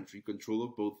give the country control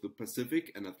of both the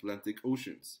Pacific and Atlantic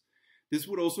Oceans. This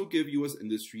would also give US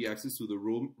industry access to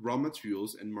the raw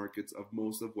materials and markets of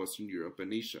most of Western Europe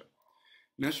and Asia.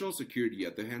 National security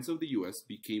at the hands of the US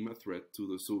became a threat to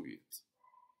the Soviets.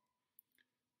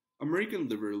 American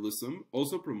liberalism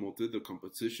also promoted the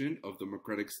composition of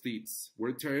democratic states,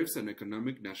 where tariffs and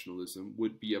economic nationalism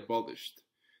would be abolished.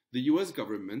 The US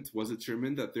government was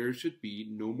determined that there should be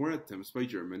no more attempts by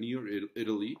Germany or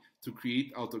Italy to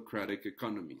create autocratic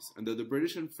economies, and that the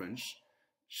British and French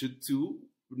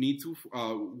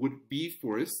would be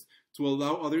forced to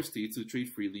allow other states to trade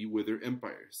freely with their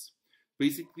empires.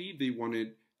 Basically, they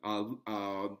wanted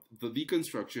the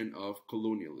deconstruction of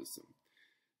colonialism.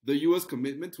 The US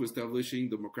commitment to establishing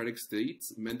democratic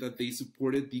states meant that they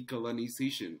supported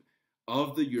decolonization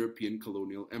of the European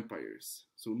colonial empires.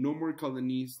 So no more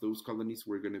colonies, those colonies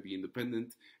were going to be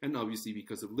independent, and obviously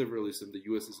because of liberalism, the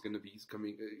US is going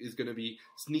to be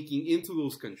sneaking into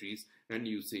those countries and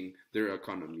using their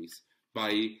economies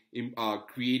by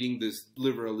creating this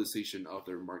liberalization of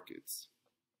their markets.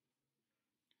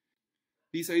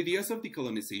 These ideas of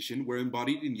decolonization were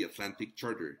embodied in the Atlantic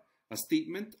Charter, a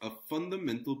statement of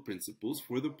fundamental principles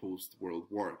for the post-World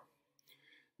War.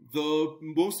 The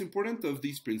most important of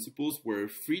these principles were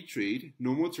free trade,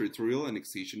 no more territorial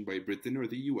annexation by Britain or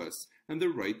the US, and the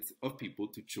right of people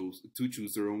to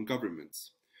choose their own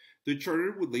governments. The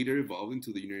Charter would later evolve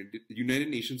into the United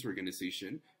Nations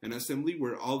Organization, an assembly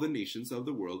where all the nations of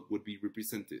the world would be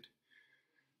represented.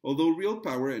 Although real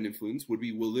power and influence would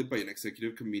be wielded by an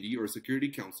executive committee or security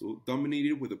council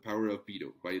dominated with the power of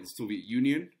veto by the Soviet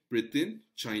Union, Britain,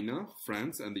 China,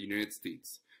 France, and the United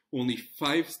States. Only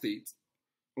five states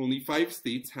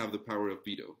have the power of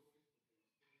veto.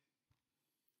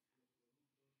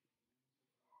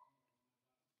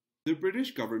 The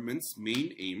British government's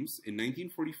main aims in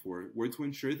 1944 were to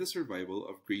ensure the survival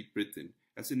of Great Britain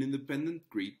as an independent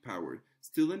great power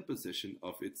still in possession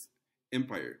of its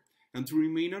empire, and to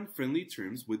remain on friendly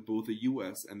terms with both the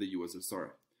US and the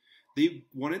USSR. They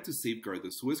wanted to safeguard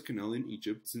the Suez Canal in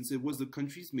Egypt since it was the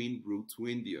country's main route to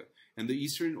India and the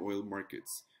eastern oil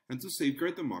markets, and to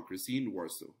safeguard democracy in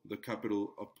Warsaw, the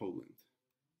capital of Poland.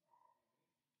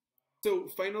 So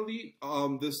finally,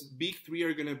 this big three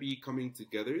are going to be coming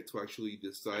together to actually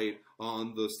decide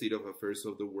on the state of affairs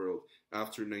of the world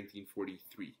after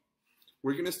 1943.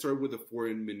 We're going to start with the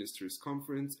Foreign Ministers'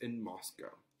 Conference in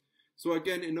Moscow. So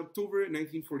again, in October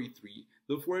 1943,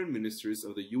 the foreign ministers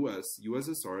of the US,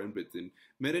 USSR, and Britain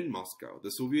met in Moscow,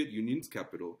 the Soviet Union's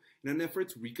capital, in an effort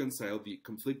to reconcile the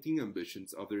conflicting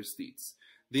ambitions of their states.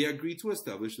 They agreed to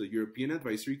establish the European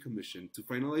Advisory Commission to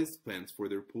finalize plans for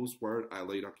their post-war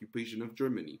Allied occupation of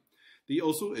Germany. They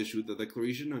also issued the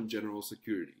Declaration on General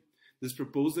Security. This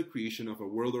proposed the creation of a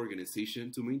world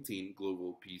organization to maintain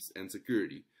global peace and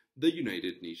security, the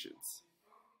United Nations.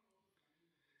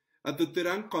 At the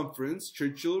Yalta Conference,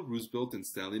 Churchill, Roosevelt, and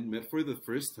Stalin met for the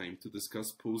first time to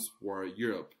discuss post-war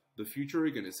Europe, the future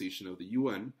organization of the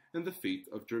UN, and the fate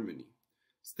of Germany.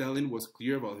 Stalin was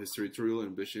clear about his territorial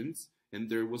ambitions, and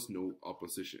there was no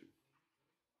opposition.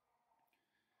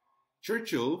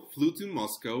 Churchill flew to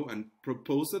Moscow and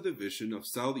proposed a division of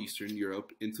southeastern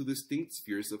Europe into distinct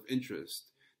spheres of interest.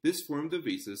 This formed the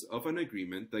basis of an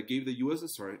agreement that gave the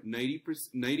USSR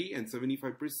 90 and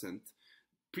 75%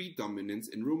 predominance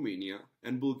in Romania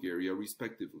and Bulgaria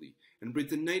respectively, and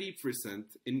Britain 90%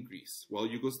 in Greece, while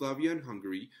Yugoslavia and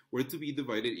Hungary were to be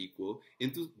divided equal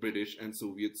into British and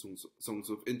Soviet zones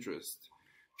of interest.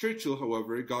 Churchill,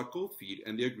 however, got cold feet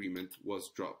and the agreement was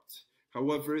dropped.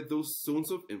 However, those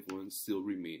zones of influence still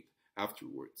remained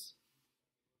afterwards.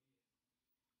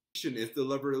 Is the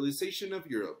liberalization of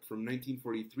Europe from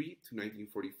 1943 to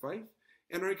 1945,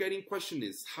 and our guiding question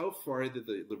is, how far did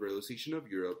the liberalization of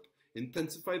Europe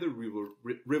intensify the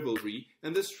rivalry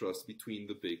and distrust between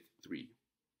the big three?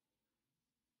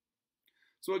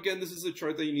 So again, this is a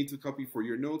chart that you need to copy for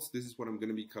your notes. This is what I'm going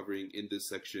to be covering in this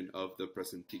section of the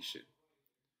presentation.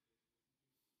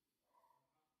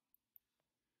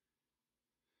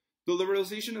 The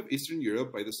liberalization of Eastern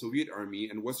Europe by the Soviet Army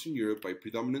and Western Europe by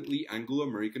predominantly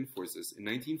Anglo-American forces in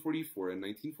 1944 and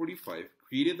 1945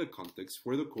 created the context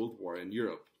for the Cold War in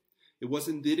Europe. It was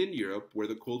indeed in Europe where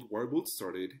the Cold War both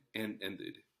started and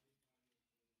ended.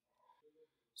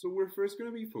 So we're first going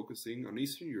to be focusing on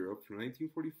Eastern Europe from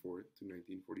 1944 to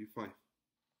 1945.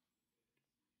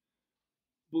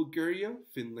 Bulgaria,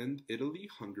 Finland, Italy,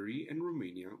 Hungary, and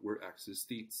Romania were Axis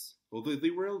states. Although they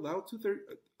were allowed to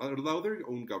allow their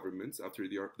own governments after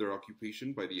their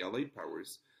occupation by the Allied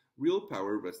powers, real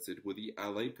power rested with the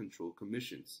Allied Control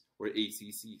Commissions, or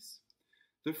ACCs.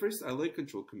 The first Allied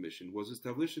Control Commission was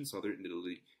established in southern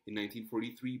Italy in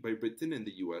 1943 by Britain and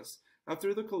the US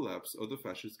after the collapse of the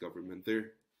fascist government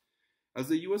there. As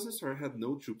the USSR had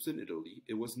no troops in Italy,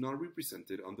 it was not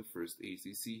represented on the first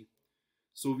ACC.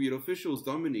 Soviet officials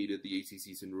dominated the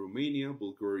ACCs in Romania,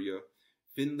 Bulgaria,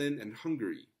 Finland, and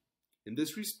Hungary. In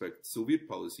this respect, Soviet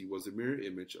policy was a mirror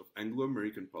image of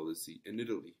Anglo-American policy in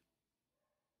Italy.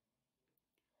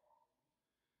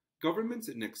 Governments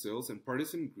in exiles and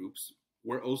partisan groups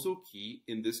were also key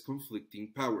in this conflicting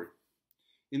power.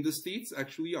 In the states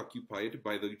actually occupied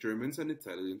by the Germans and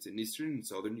Italians in Eastern and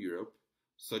Southern Europe,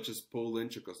 such as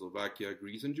Poland, Czechoslovakia,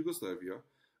 Greece, and Yugoslavia,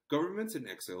 governments in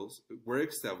exiles were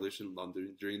established in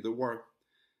London during the war.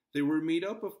 They were made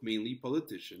up of mainly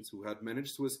politicians who had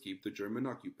managed to escape the German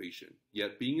occupation,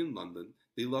 yet being in London,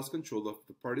 they lost control of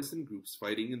the partisan groups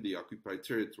fighting in the occupied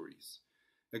territories.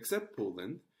 Except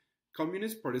Poland,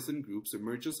 communist partisan groups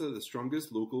emerged as the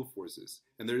strongest local forces,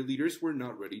 and their leaders were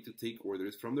not ready to take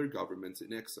orders from their governments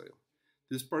in exile.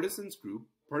 These partisan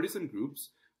groups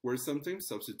were sometimes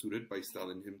substituted by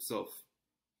Stalin himself.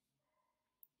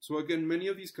 So again, many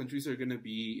of these countries are going to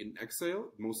be in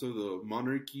exile. Most of the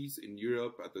monarchies in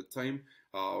Europe at the time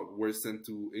were sent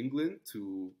to England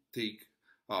to take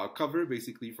cover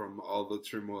basically from all the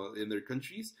turmoil in their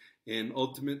countries. And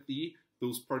ultimately,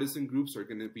 those partisan groups are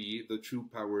going to be the true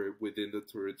power within the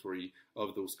territory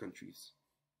of those countries.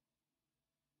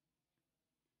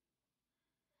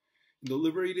 In the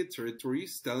liberated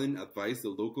territories, Stalin advised the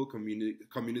local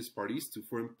communist parties to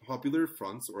form popular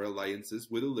fronts or alliances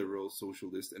with the liberal,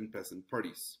 socialist, and peasant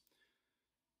parties.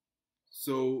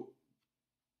 So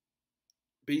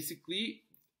basically,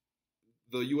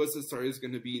 the USSR is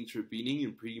going to be intervening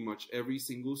in pretty much every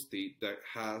single state that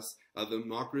has a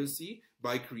democracy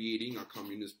by creating a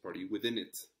communist party within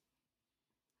it.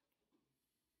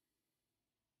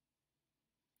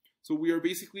 So we are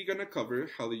basically going to cover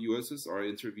how the USSR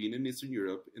intervened in Eastern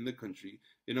Europe in a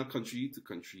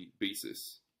country-to-country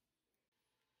basis.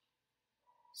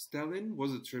 Stalin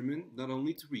was determined not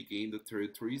only to regain the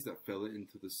territories that fell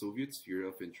into the Soviet sphere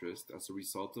of interest as a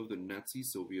result of the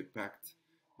Nazi-Soviet pact,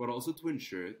 but also to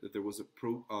ensure that there was a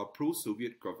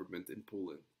pro-Soviet government in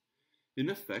Poland. In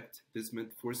effect, this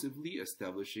meant forcibly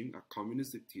establishing a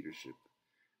communist dictatorship,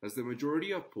 as the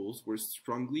majority of Poles were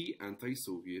strongly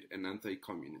anti-Soviet and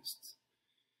anti-communist.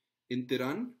 In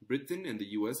Tehran, Britain and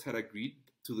the US had agreed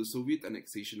to the Soviet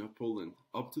annexation of Poland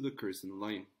up to the Kherson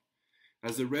Line.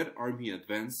 As the Red Army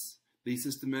advanced, they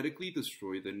systematically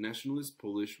destroyed the nationalist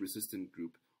Polish resistance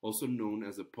group, also known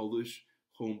as the Polish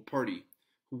Home Party,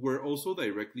 who were also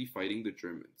directly fighting the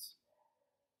Germans.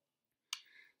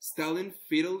 Stalin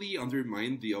fatally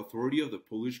undermined the authority of the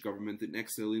Polish government in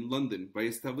exile in London by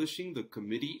establishing the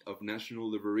Committee of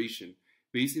National Liberation,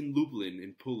 based in Lublin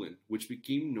in Poland, which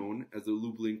became known as the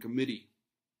Lublin Committee.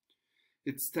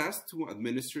 It's tasked to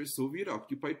administer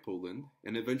Soviet-occupied Poland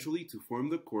and eventually to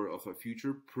form the core of a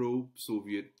future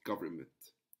pro-Soviet government.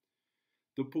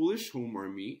 The Polish Home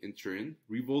Army, in turn,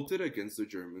 revolted against the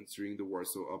Germans during the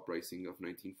Warsaw Uprising of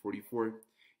 1944,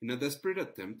 in a desperate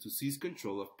attempt to seize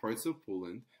control of parts of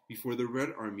Poland before the Red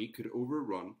Army could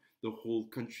overrun the whole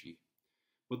country.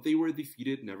 But they were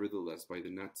defeated nevertheless by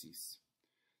the Nazis.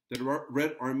 The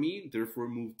Red Army therefore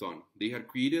moved on. They had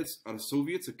created a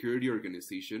Soviet security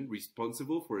organization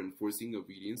responsible for enforcing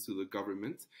obedience to the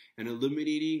government and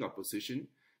eliminating opposition,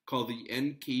 called the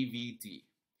NKVD.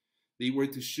 They were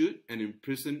to shoot and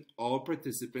imprison all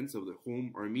participants of the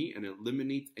Home Army and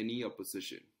eliminate any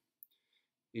opposition.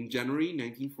 In January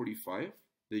 1945,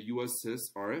 the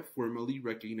USSR formally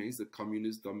recognized the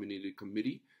communist-dominated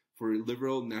Committee for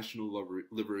Liberal National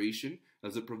Liberation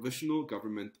as a provisional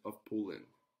government of Poland.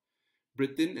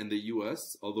 Britain and the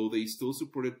US, although they still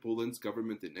supported Poland's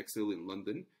government in exile in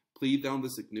London, played down the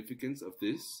significance of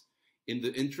this in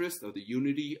the interest of the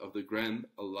unity of the Grand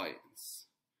Alliance.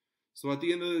 So at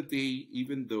the end of the day,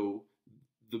 even though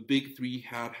the Big Three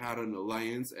had an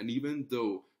alliance, and even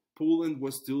though Poland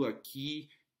was still a key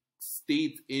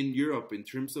state in Europe in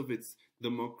terms of its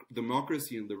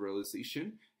democracy and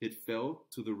liberalization, it fell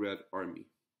to the Red Army.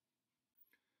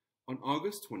 On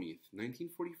August 20th,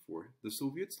 1944, the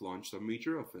Soviets launched a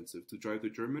major offensive to drive the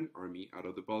German army out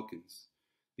of the Balkans.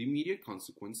 The immediate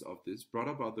consequence of this brought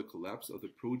about the collapse of the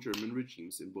pro-German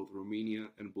regimes in both Romania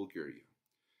and Bulgaria.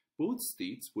 Both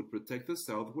states would protect the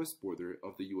southwest border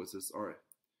of the USSR.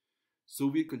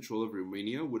 Soviet control of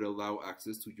Romania would allow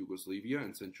access to Yugoslavia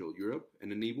and Central Europe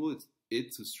and enable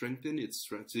it to strengthen its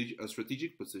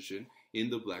strategic position in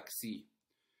the Black Sea.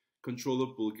 Control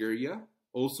of Bulgaria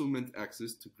also meant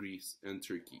access to Greece and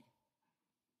Turkey.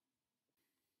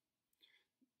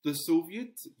 The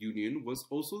Soviet Union was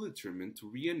also determined to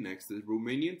re-annex the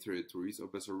Romanian territories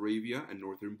of Bessarabia and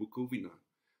northern Bukovina,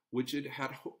 which it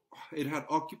had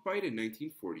occupied in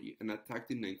 1940 and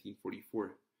attacked in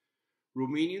 1944.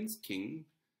 Romania's king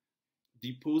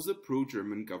deposed the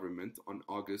pro-German government on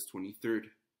August 23rd.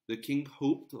 The king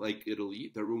hoped, like Italy,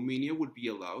 that Romania would be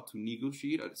allowed to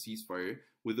negotiate a ceasefire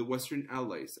with the Western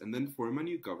Allies and then form a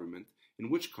new government in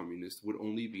which communists would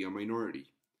only be a minority.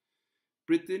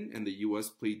 Britain and the US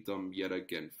played dumb yet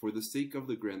again for the sake of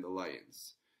the Grand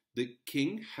Alliance. The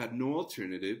king had no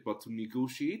alternative but to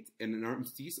negotiate an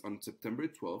armistice on September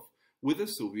 12th with the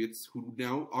Soviets who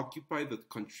now occupied the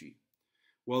country.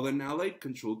 While an Allied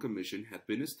Control Commission had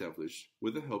been established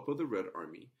with the help of the Red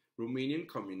Army, Romanian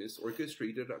communists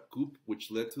orchestrated a coup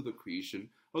which led to the creation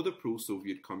of the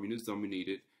pro-Soviet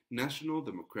communist-dominated National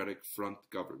Democratic Front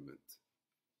government.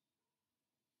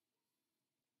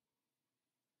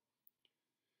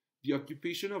 The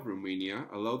occupation of Romania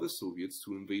allowed the Soviets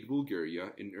to invade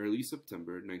Bulgaria in early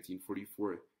September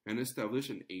 1944 and establish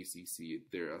an ACC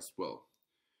there as well.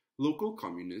 Local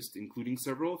communists, including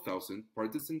several thousand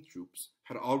partisan troops,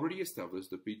 had already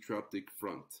established the Patriotic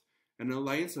Front, an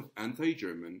alliance of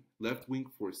anti-German left-wing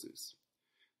forces.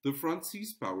 The front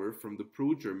seized power from the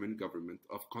pro-German government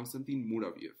of Konstantin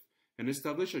Muraviev and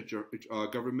established a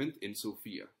government in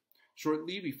Sofia,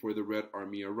 shortly before the Red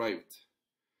Army arrived.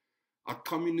 A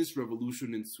communist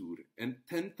revolution ensued, and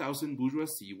 10,000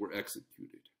 bourgeoisie were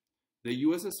executed. The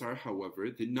USSR,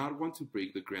 however, did not want to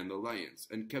break the Grand Alliance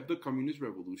and kept the communist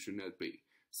revolution at bay,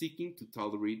 seeking to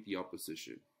tolerate the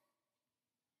opposition.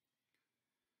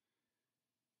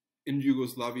 In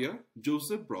Yugoslavia,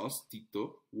 Joseph Broz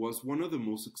Tito was one of the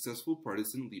most successful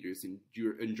partisan leaders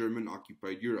in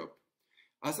German-occupied Europe.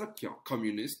 As a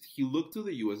communist, he looked to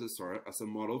the USSR as a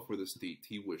model for the state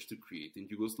he wished to create in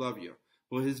Yugoslavia,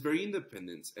 but his very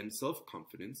independence and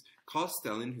self-confidence caused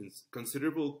Stalin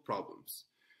considerable problems.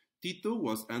 Tito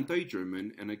was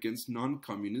anti-German and against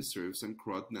non-communist Serbs and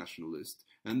Croat nationalists,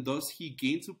 and thus he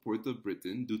gained support of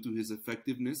Britain due to his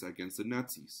effectiveness against the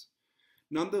Nazis.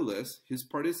 Nonetheless, his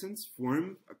partisans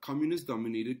formed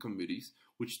communist-dominated committees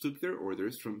which took their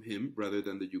orders from him rather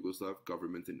than the Yugoslav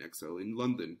government in exile in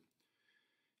London.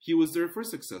 He was therefore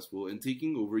successful in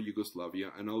taking over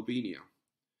Yugoslavia and Albania.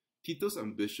 Tito's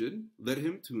ambition led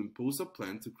him to impose a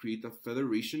plan to create a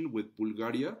federation with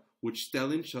Bulgaria, which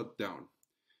Stalin shut down.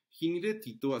 He needed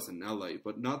Tito as an ally,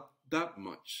 but not that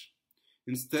much.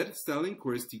 Instead, Stalin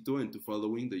coerced Tito into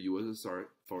following the USSR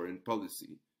foreign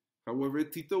policy. However,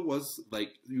 Tito was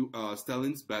like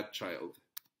Stalin's bad child.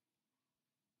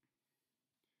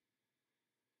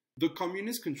 The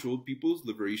communist-controlled People's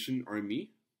Liberation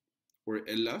Army, or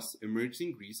ELAS, emerged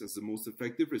in Greece as the most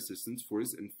effective resistance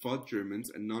force and fought Germans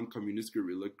and non-communist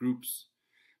guerrilla groups.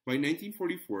 By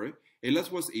 1944,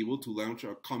 ELAS was able to launch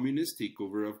a communist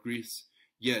takeover of Greece.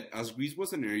 Yet, as Greece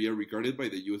was an area regarded by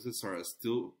the USSR as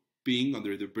still being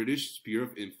under the British sphere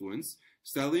of influence,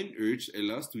 Stalin urged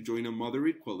ELAS to join a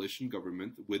moderate coalition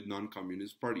government with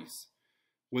non-communist parties.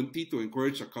 When Tito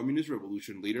encouraged a communist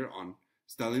revolution later on,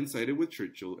 Stalin sided with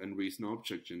Churchill and raised no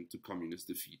objection to communist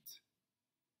defeat.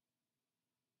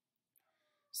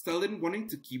 Stalin, wanting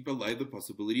to keep alive the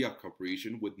possibility of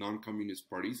cooperation with non-communist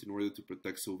parties in order to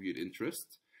protect Soviet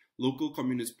interests, local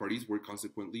communist parties were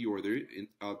consequently ordered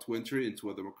to enter into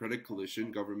a democratic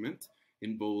coalition government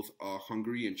in both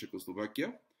Hungary and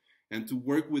Czechoslovakia, and to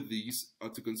work with these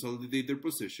to consolidate their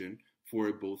position for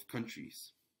both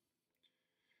countries.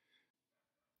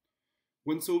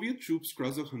 When Soviet troops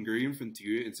crossed the Hungarian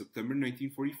frontier in September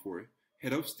 1944,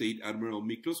 Head of State Admiral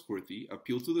Miklos Horthy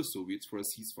appealed to the Soviets for a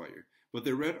ceasefire, but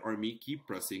the Red Army kept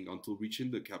pressing until reaching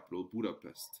the capital,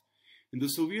 Budapest. In the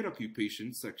Soviet occupied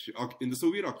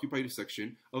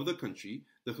section of the country,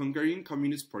 the Hungarian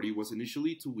Communist Party was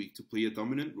initially too weak to play a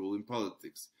dominant role in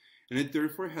politics, and it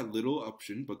therefore had little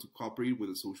option but to cooperate with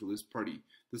the Socialist Party,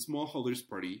 the Smallholders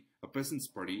Party, a Peasants'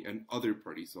 Party, and other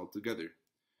parties altogether.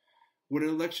 When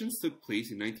elections took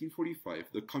place in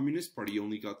 1945, the Communist Party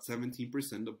only got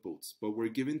 17% of votes, but were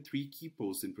given 3 key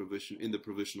posts in the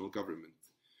provisional government.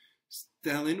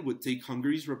 Stalin would take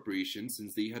Hungary's reparations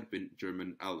since they had been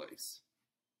German allies.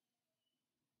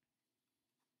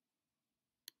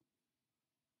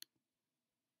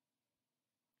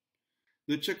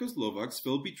 The Czechoslovaks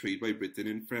felt betrayed by Britain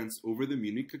and France over the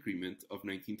Munich Agreement of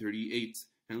 1938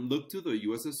 and looked to the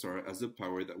USSR as a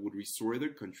power that would restore their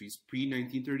country's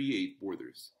pre-1938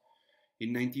 borders.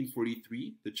 In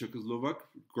 1943, the Czechoslovak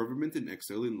government in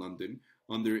exile in London,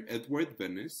 under Eduard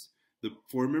Benes, the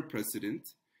former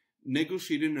president,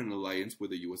 negotiated an alliance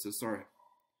with the USSR.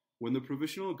 When the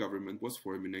provisional government was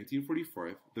formed in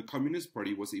 1945, the Communist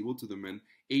Party was able to demand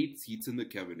 8 seats in the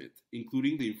cabinet,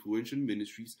 including the influential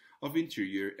ministries of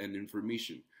Interior and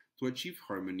Information, to achieve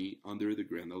harmony under the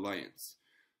Grand Alliance.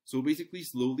 So basically,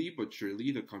 slowly but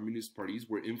surely, the communist parties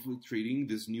were infiltrating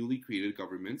these newly created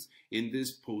governments in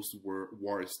these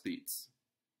post-war states.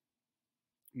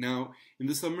 Now, in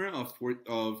the summer of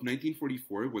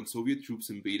 1944, when Soviet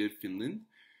troops invaded Finland,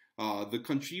 the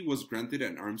country was granted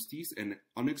an armistice and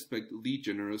unexpectedly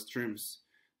generous terms.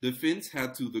 The Finns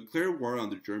had to declare war on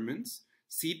the Germans,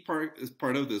 cede part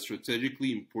of the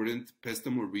strategically important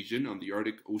Petsamo region on the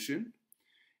Arctic Ocean,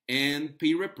 and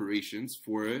pay reparations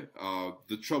for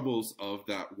the troubles of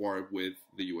that war with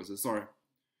the USSR.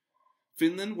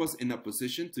 Finland was in a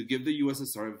position to give the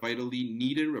USSR vitally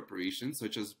needed reparations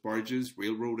such as barges,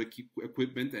 railroad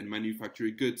equipment, and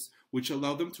manufactured goods, which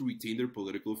allowed them to retain their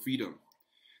political freedom.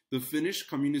 The Finnish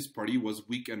Communist Party was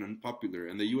weak and unpopular,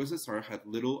 and the USSR had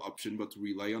little option but to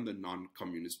rely on the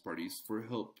non-communist parties for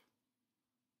help.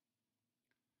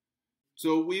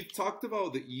 So we've talked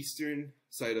about the eastern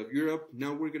side of Europe.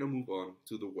 Now we're going to move on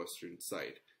to the western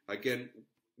side. Again,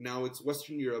 now it's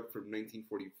Western Europe from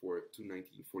 1944 to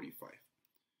 1945.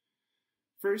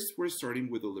 First, we're starting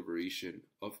with the liberation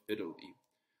of Italy.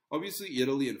 Obviously,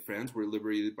 Italy and France were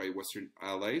liberated by Western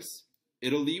allies.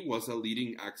 Italy was a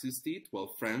leading Axis state, while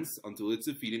France, until its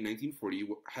defeat in 1940,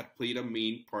 had played a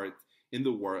main part in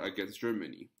the war against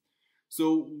Germany.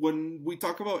 So when we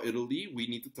talk about Italy, we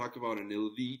need to talk about an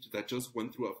Italy that just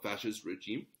went through a fascist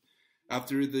regime.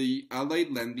 After the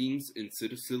Allied landings in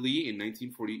Sicily in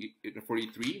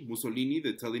 1943, Mussolini, the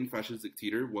Italian fascist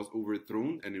dictator, was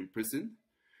overthrown and imprisoned.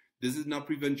 This did not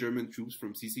prevent German troops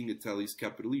from seizing Italy's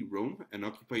capital, Rome, and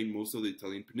occupying most of the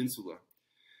Italian peninsula.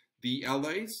 The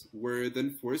Allies were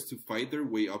then forced to fight their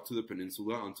way up to the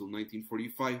peninsula until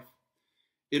 1945.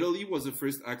 Italy was the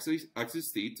first Axis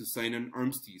state to sign an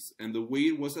armistice, and the way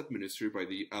it was administered by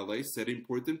the Allies set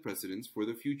important precedents for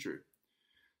the future.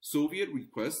 Soviet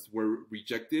requests were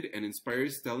rejected and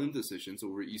inspired Stalin's decisions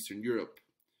over Eastern Europe.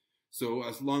 So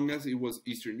as long as it was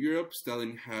Eastern Europe,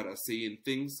 Stalin had a say in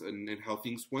things and how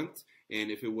things went, and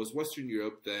if it was Western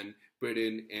Europe, then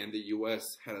Britain and the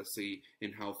US had a say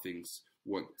in how things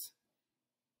went.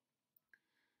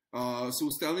 So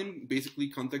Stalin basically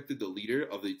contacted the leader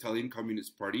of the Italian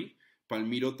Communist Party,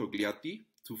 Palmiro Togliatti,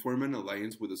 to form an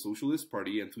alliance with the Socialist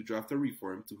Party and to draft a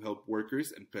reform to help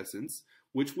workers and peasants,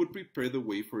 which would prepare the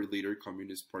way for later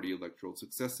Communist Party electoral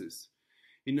successes.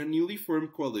 In a newly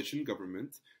formed coalition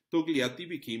government, Togliatti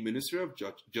became Minister of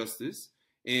Justice,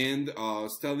 and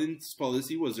Stalin's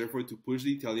policy was therefore to push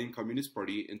the Italian Communist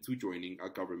Party into joining a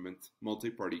government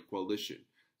multi-party coalition.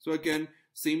 So again,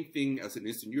 same thing as in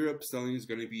Eastern Europe, Stalin is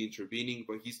going to be intervening,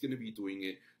 but he's going to be doing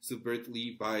it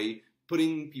subvertly by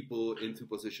putting people into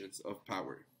positions of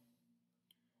power.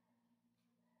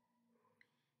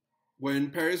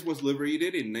 When Paris was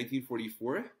liberated in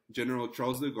 1944, General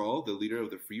Charles de Gaulle, the leader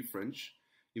of the Free French,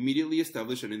 immediately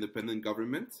established an independent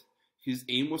government. His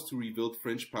aim was to rebuild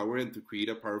French power and to create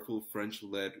a powerful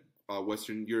French-led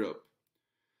Western Europe.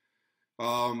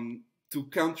 To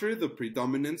counter the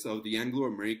predominance of the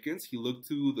Anglo-Americans, he looked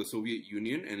to the Soviet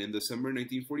Union, and in December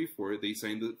 1944, they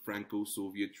signed the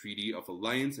Franco-Soviet Treaty of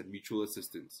Alliance and Mutual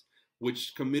Assistance,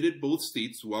 which committed both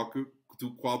states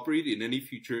to cooperate in any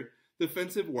future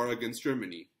defensive war against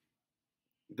Germany.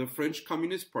 The French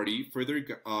Communist Party further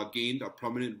gained a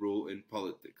prominent role in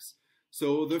politics.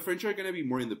 So the French are going to be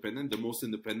more independent, the most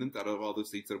independent out of all the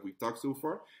states that we've talked so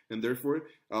far. And therefore,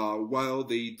 while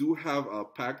they do have a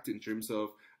pact in terms of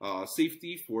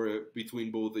safety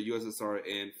between both the USSR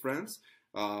and France,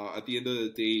 at the end of the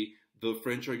day, the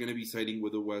French are going to be siding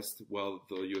with the West, while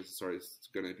the USSR is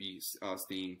going to be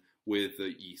staying with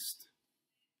the East.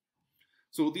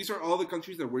 So these are all the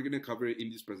countries that we're going to cover in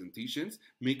these presentations.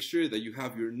 Make sure that you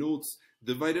have your notes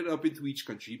divided up into each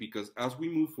country, because as we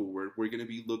move forward, we're going to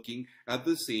be looking at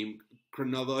the same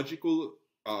chronological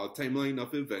timeline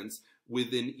of events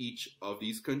within each of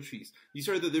these countries. These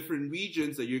are the different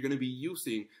regions that you're going to be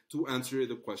using to answer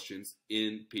the questions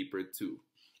in paper 2.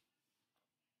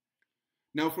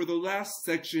 Now, for the last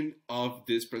section of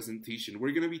this presentation,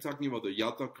 we're going to be talking about the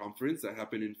Yalta Conference that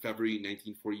happened in February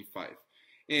 1945.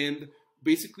 And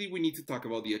basically, we need to talk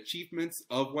about the achievements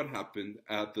of what happened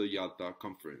at the Yalta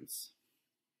Conference.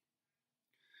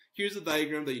 Here's a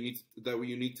diagram that you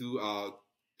need to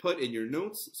put in your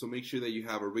notes. So make sure that you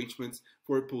have arrangements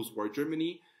for post-war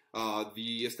Germany,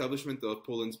 the establishment of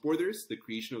Poland's borders, the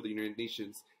creation of the United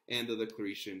Nations, and the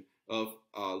declaration of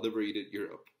liberated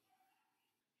Europe.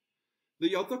 The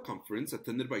Yalta Conference,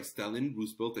 attended by Stalin,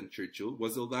 Roosevelt, and Churchill,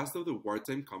 was the last of the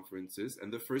wartime conferences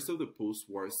and the first of the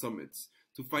post-war summits.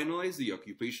 To finalize the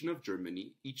occupation of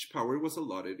Germany, each power was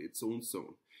allotted its own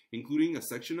zone, including a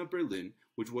section of Berlin,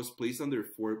 which was placed under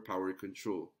four-power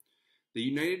control. The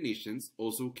United Nations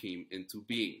also came into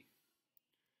being.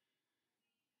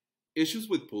 Issues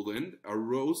with Poland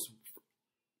arose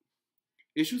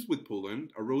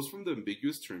from the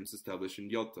ambiguous terms established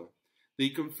in Yalta. They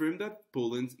confirmed that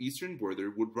Poland's eastern border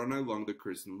would run along the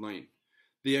Curzon line.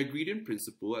 They agreed in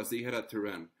principle, as they had at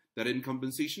Tehran, that in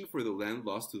compensation for the land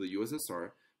lost to the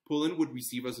USSR, Poland would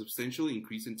receive a substantial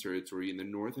increase in territory in the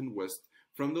north and west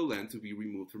from the land to be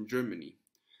removed from Germany.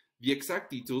 The exact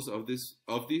details of this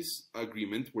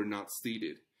agreement were not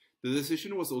stated. The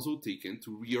decision was also taken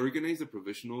to reorganize the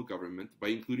provisional government by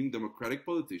including democratic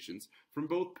politicians from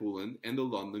both Poland and the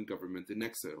London government in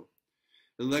exile.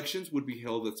 Elections would be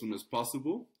held as soon as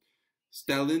possible.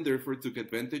 Stalin therefore took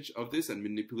advantage of this and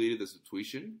manipulated the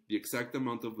situation. The exact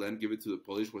amount of land given to the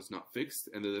Polish was not fixed,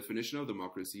 and the definition of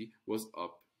democracy was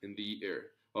up in the air.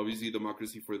 Obviously,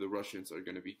 democracy for the Russians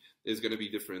is going to be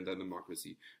different than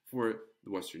democracy for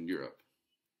Western Europe.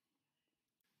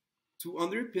 To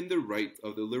underpin the right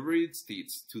of the liberated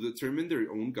states to determine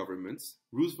their own governments,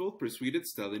 Roosevelt persuaded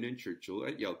Stalin and Churchill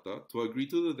at Yalta to agree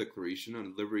to the Declaration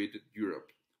on Liberated Europe,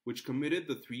 which committed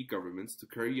the three governments to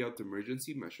carry out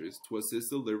emergency measures to assist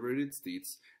the liberated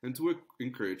states and to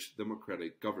encourage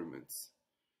democratic governments.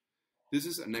 This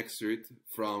is an excerpt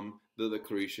from the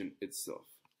declaration itself.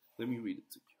 Let me read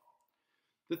it to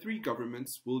you. The three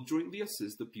governments will jointly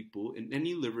assist the people in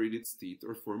any liberated state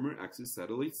or former Axis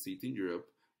satellite state in Europe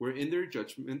where in their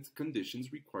judgment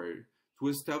conditions require, to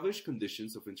establish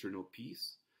conditions of internal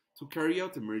peace, to carry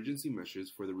out emergency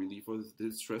measures for the relief of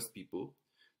distressed people,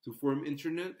 to form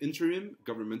interim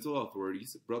governmental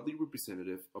authorities broadly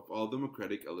representative of all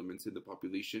democratic elements in the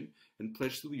population and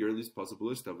pledge to the earliest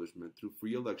possible establishment through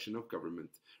free election of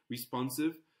government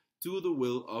responsive to the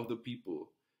will of the people,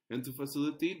 and to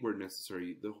facilitate where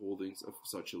necessary the holdings of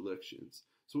such elections.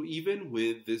 So even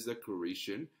with this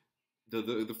declaration,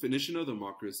 the definition of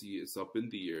democracy is up in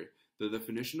the air, the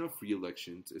definition of free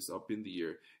elections is up in the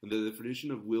air, and the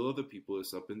definition of will of the people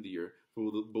is up in the air for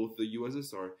both the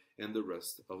USSR and the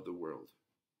rest of the world.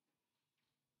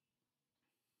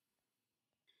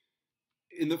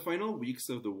 In the final weeks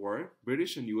of the war,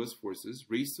 British and US forces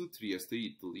raced to Trieste,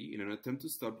 Italy, in an attempt to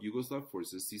stop Yugoslav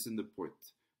forces seizing the port,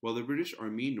 while the British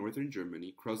Army in northern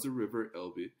Germany crossed the river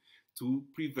Elbe to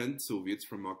prevent Soviets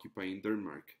from occupying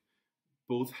Denmark.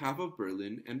 Both half of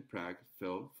Berlin and Prague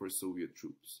fell for Soviet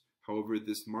troops. However,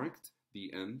 this marked the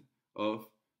end of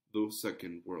the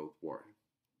Second World War.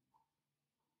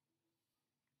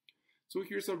 So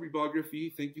here's our bibliography.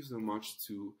 Thank you so much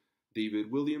to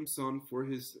David Williamson for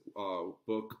his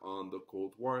book on the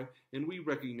Cold War, and we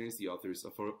recognize the authors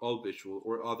of all visual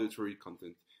or auditory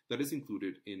content that is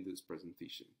included in this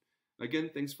presentation. Again,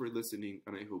 thanks for listening,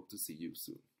 and I hope to see you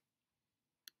soon.